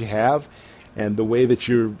ideas that you have, and the way that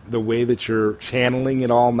you're channeling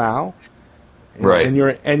it all now, right? And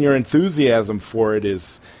your enthusiasm for it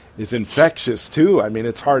is infectious too. I mean,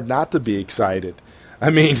 it's hard not to be excited. I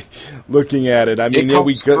mean, looking at it, I mean, it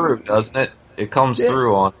comes through, doesn't it? It comes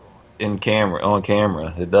through on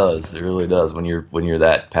camera. It does. It really does when you're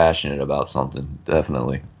that passionate about something.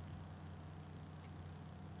 Definitely.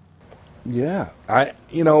 Yeah,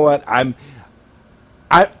 you know what? I'm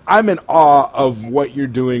in awe of what you're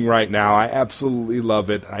doing right now. I absolutely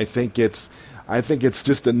love it. I think it's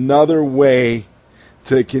just another way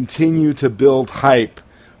to continue to build hype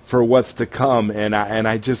for what's to come. And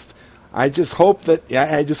I just hope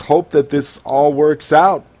that this all works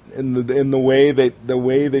out in the way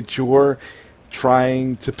that you're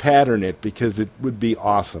trying to pattern it, because it would be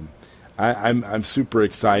awesome. I'm super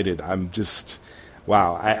excited. I'm just.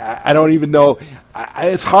 Wow, I don't even know.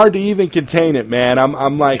 It's hard to even contain it, man.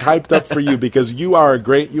 I'm like hyped up for you because you are a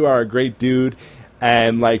great dude,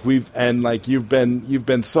 and you've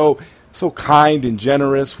been so kind and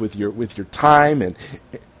generous with your time and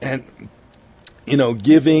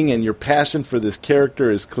giving, and your passion for this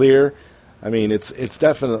character is clear. I mean, it's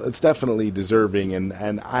definitely deserving,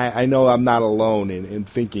 and I know I'm not alone in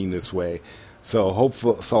thinking this way. So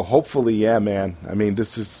hopefully, yeah, man. I mean,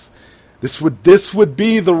 This would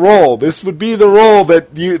be the role. This would be the role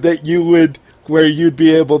that you would, where you'd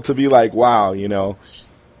be able to be like, wow, It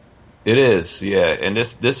is, yeah, and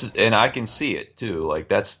this is, and I can see it too. Like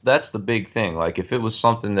that's the big thing. Like if it was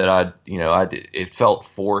something that it felt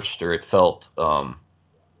forced, or it felt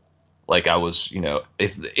like I was,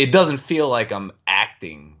 if it doesn't feel like I'm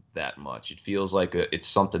acting that much. It feels like it's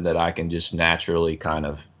something that I can just naturally kind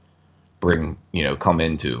of bring, come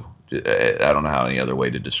into. I don't know how any other way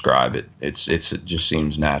to describe it. It just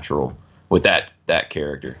seems natural with that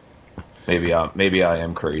character. Maybe I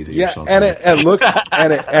am crazy. Or something. And it looks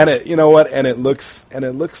and it you know what, and it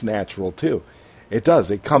looks natural too. It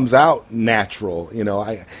does. It comes out natural.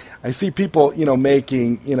 I see people,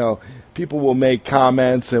 making, people will make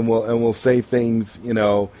comments and will say things, in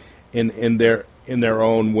their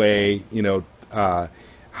own way,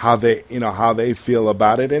 how they feel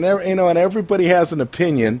about it, and and everybody has an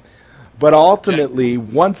opinion, but ultimately,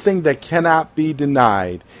 one thing that cannot be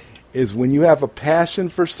denied is when you have a passion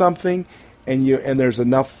for something and there's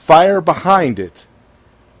enough fire behind it,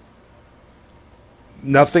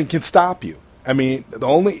 nothing can stop you. I mean,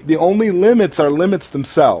 the only limits are limits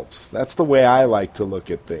themselves. That's the way I like to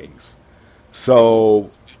look at things.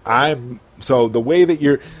 So the way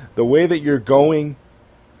that you're going,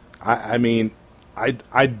 I'd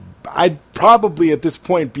probably at this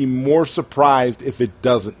point be more surprised if it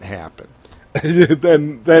doesn't happen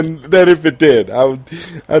than if it did.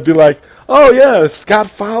 I'd be like, oh yeah, Scott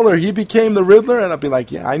Fowler, he became the Riddler, and I'd be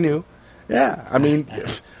like, yeah, I knew. Yeah, I mean,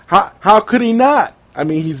 how could he not? I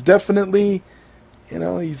mean, he's definitely,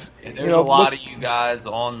 he's. There's a lot of you guys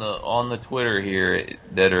on the Twitter here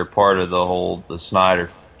that are part of the Snyder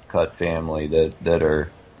Cut family that are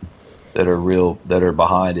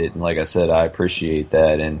behind it, and like I said, I appreciate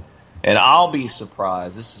that, and I'll be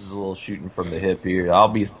surprised. This is a little shooting from the hip here. I'll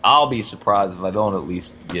be surprised if I don't at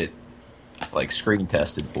least get like screen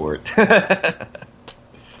tested for it.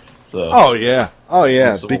 So. Oh yeah,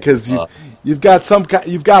 because you've got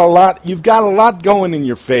a lot going in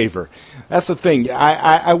your favor. That's the thing.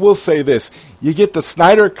 I will say this: you get the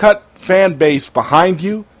Snyder Cut fan base behind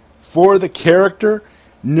you for the character,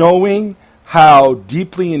 knowing how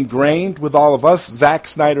deeply ingrained with all of us Zack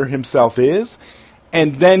Snyder himself is,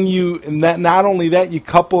 and then not only that, you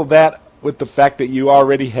couple that with the fact that you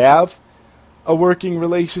already have a working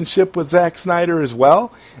relationship with Zack Snyder as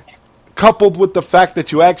well, coupled with the fact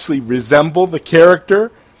that you actually resemble the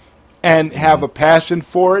character and have a passion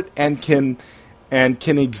for it and can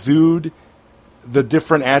exude the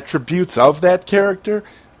different attributes of that character.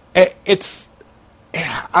 It's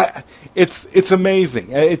amazing.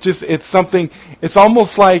 It's something. It's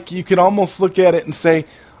almost like you can almost look at it and say,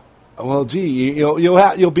 well, gee,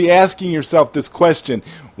 you'll be asking yourself this question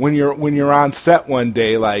when you're on set one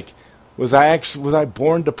day, like, was I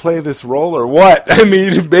born to play this role or what? I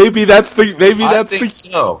mean, maybe that's the.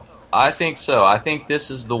 I think so. I think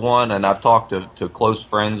this is the one, and I've talked to close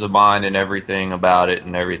friends of mine and everything about it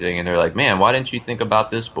and everything, and they're like, man, why didn't you think about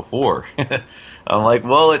this before? I'm like,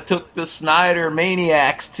 well, it took the Snyder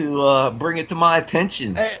maniacs to bring it to my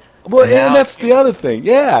attention. Well, and that's the other thing.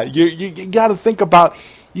 Yeah, you got to think about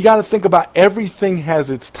everything has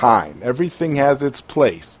its time, everything has its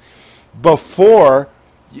place. Before,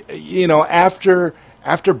 after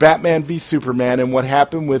Batman v Superman and what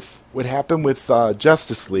happened with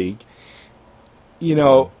Justice League,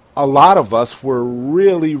 a lot of us were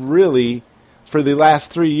really, really, for the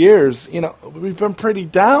last 3 years, we've been pretty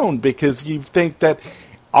down because you think that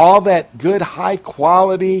all that good high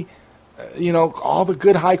quality, all the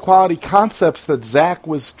good high quality concepts that Zack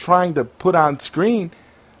was trying to put on screen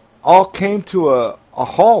all came to a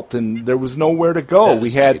halt, and there was nowhere to go.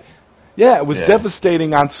 It was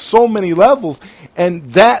devastating on so many levels,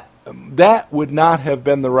 and that would not have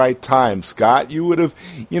been the right time, Scott. You would have,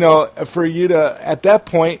 for you to, at that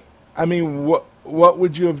point, I mean, what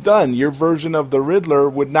would you have done? Your version of the Riddler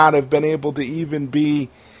would not have been able to even be,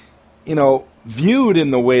 viewed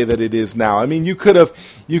in the way that it is now. I mean, you could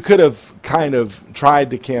have kind of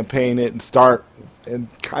tried to campaign it and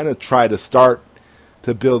kind of try to start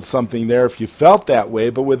to build something there if you felt that way,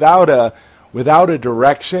 but without a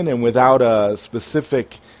direction and without a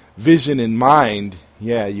specific vision in mind,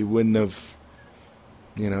 you wouldn't have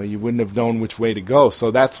known which way to go. So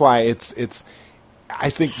that's why I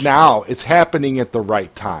think now it's happening at the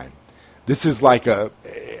right time. This is like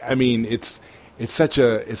it's such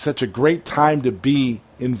a great time to be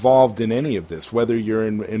involved in any of this, whether you're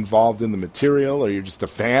involved in the material or you're just a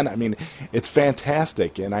fan. I mean, it's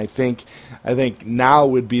fantastic, and I think now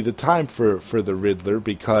would be the time for the Riddler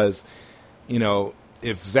because,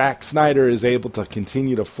 if Zack Snyder is able to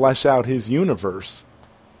continue to flesh out his universe,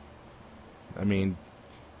 I mean,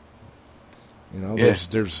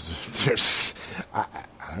 there's I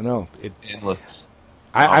don't know. Endless.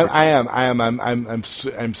 I'm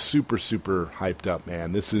super hyped up,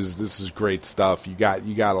 man. This is great stuff. You got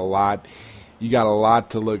a lot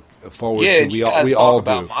to look forward to. We all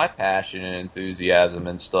do. About my passion and enthusiasm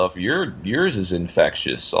and stuff. Yours is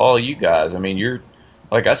infectious. All you guys. I mean,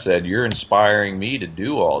 like I said, you're inspiring me to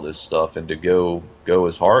do all this stuff and to go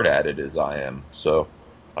as hard at it as I am. So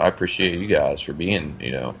I appreciate you guys for being,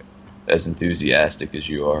 as enthusiastic as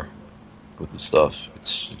you are with the stuff.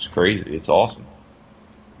 It's crazy. It's awesome.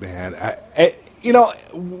 man.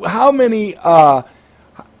 How many? I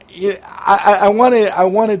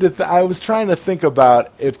was trying to think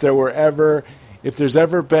about if there's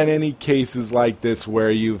ever been any cases like this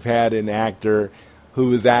where you've had an actor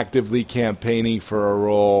who is actively campaigning for a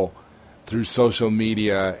role through social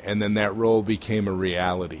media, and then that role became a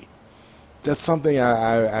reality. That's something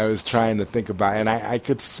I was trying to think about, and I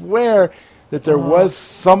could swear that there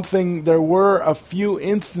were a few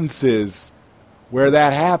instances where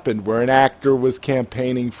that happened, where an actor was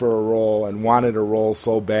campaigning for a role and wanted a role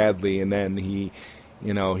so badly, and then he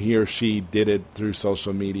or she did it through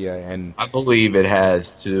social media. And I believe it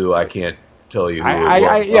has too. I can't tell you.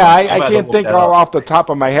 I can't think all off the top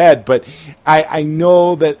of my head, but I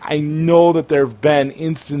know that there have been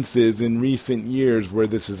instances in recent years where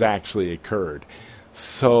this has actually occurred.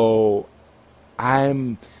 So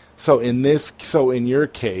in your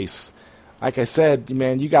case, like I said,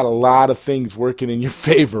 man, you got a lot of things working in your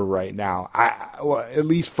favor right now. At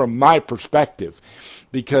least from my perspective,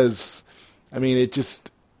 because I mean, it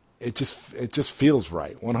just feels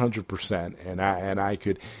right, 100%. And I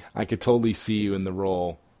could totally see you in the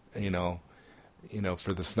role, for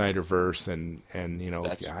the Snyderverse, and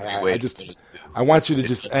I want you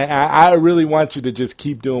to I really want you to just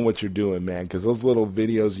keep doing what you're doing, man, because those little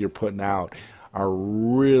videos you're putting out are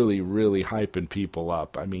really, really hyping people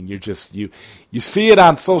up. I mean, you see it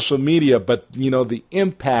on social media, but the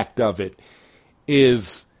impact of it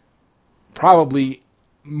is probably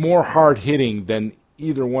more hard hitting than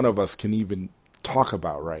either one of us can even talk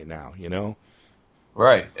about right now.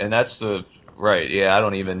 Right, and that's right. Yeah, I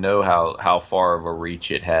don't even know how far of a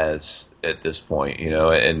reach it has at this point.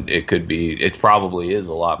 And it probably is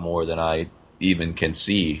a lot more than I even can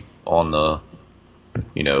see on the.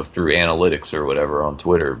 Through analytics or whatever on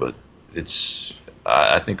Twitter, but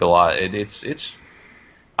I think a lot.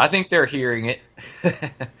 I think they're hearing it.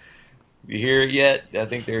 You hear it yet? I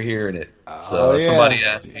think they're hearing it. So somebody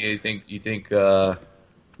asked me, you think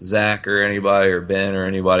Zach or anybody or Ben or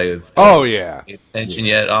anybody have paid attention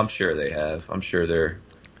yet? I'm sure they have. I'm sure they're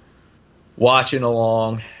watching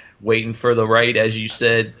along, waiting for the right, as you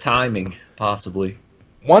said, timing, possibly.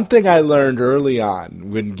 One thing I learned early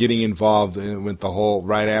on when getting involved with the whole,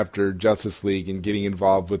 right after Justice League and getting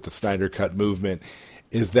involved with the Snyder Cut movement,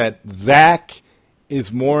 is that Zach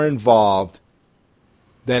is more involved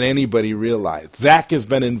than anybody realized. Zach has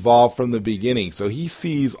been involved from the beginning, so he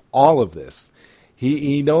sees all of this.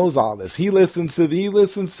 He knows all this. He listens to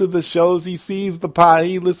the shows. He sees the pod.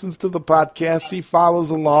 He listens to the podcast. He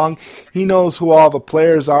follows along. He knows who all the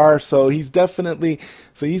players are. So he's definitely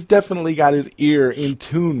got his ear in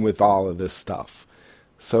tune with all of this stuff.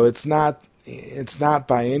 So it's not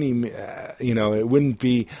by any it wouldn't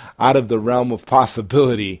be out of the realm of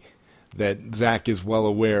possibility that Zach is well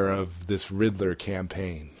aware of this Riddler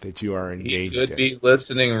campaign that you are engaged in. He could be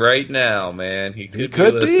listening right now, man. He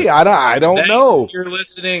could be. I don't Zach, know. If you're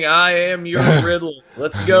listening, I am your Riddler.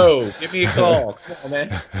 Let's go. Give me a call. Come on,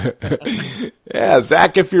 man. Yeah,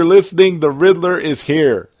 Zach, if you're listening, the Riddler is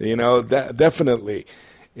here. Definitely.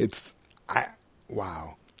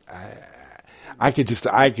 Wow. I could just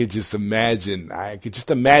imagine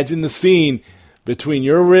the scene between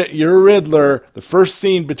your Riddler, the first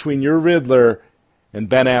scene between your Riddler and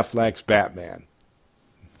Ben Affleck's Batman.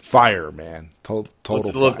 Fire, man. Total What's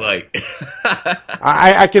it fire. look like?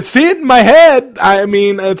 I could see it in my head. I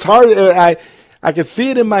mean, it's hard. I could see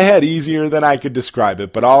it in my head easier than I could describe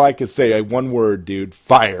it. But all I could say, one word, dude,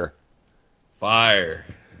 fire. Fire.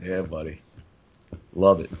 Yeah, buddy.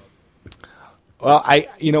 Love it. Well,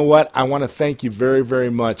 you know what? I want to thank you very, very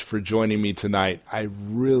much for joining me tonight. I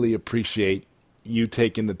really appreciate you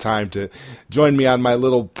taking the time to join me on my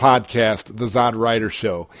little podcast, The Zod Writer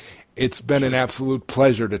Show. It's been an absolute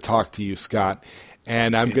pleasure to talk to you, Scott.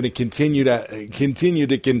 And I'm going to continue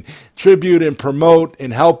to contribute and promote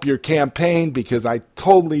and help your campaign, because I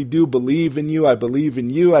totally do believe in you. I believe in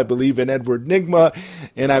you. I believe in Edward Nygma,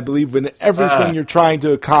 and I believe in everything you're trying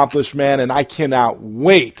to accomplish, man. And I cannot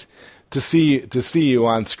wait to see you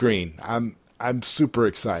on screen. I'm super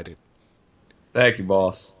excited. Thank you,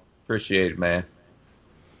 boss. Appreciate it, man.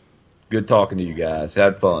 Good talking to you guys.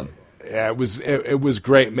 Had fun. Yeah, it was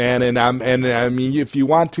great, man. And I mean, if you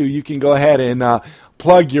want to, you can go ahead and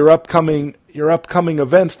plug your upcoming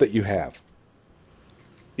events that you have.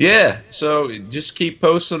 Yeah, so just keep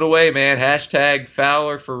posting away, man. #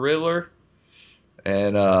 Fowler for Riddler.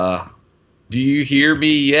 And do you hear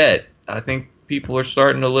me yet? I think people are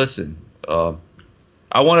starting to listen. I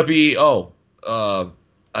want to be.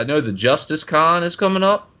 I know the Justice Con is coming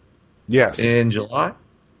up. Yes. In July.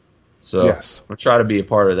 So yes. I'll try to be a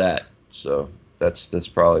part of that. So that's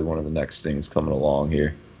probably one of the next things coming along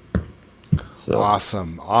here. So.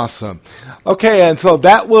 Awesome. Okay, and so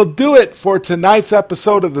that will do it for tonight's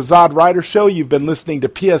episode of the Zod Rider Show. You've been listening to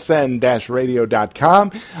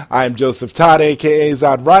PSN-radio.com. I'm Joseph Todd, a.k.a.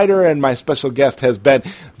 Zod Rider, and my special guest has been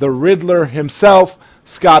the Riddler himself,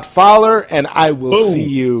 Scott Fowler, and I will see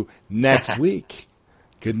you next week.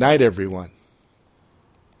 Good night, everyone.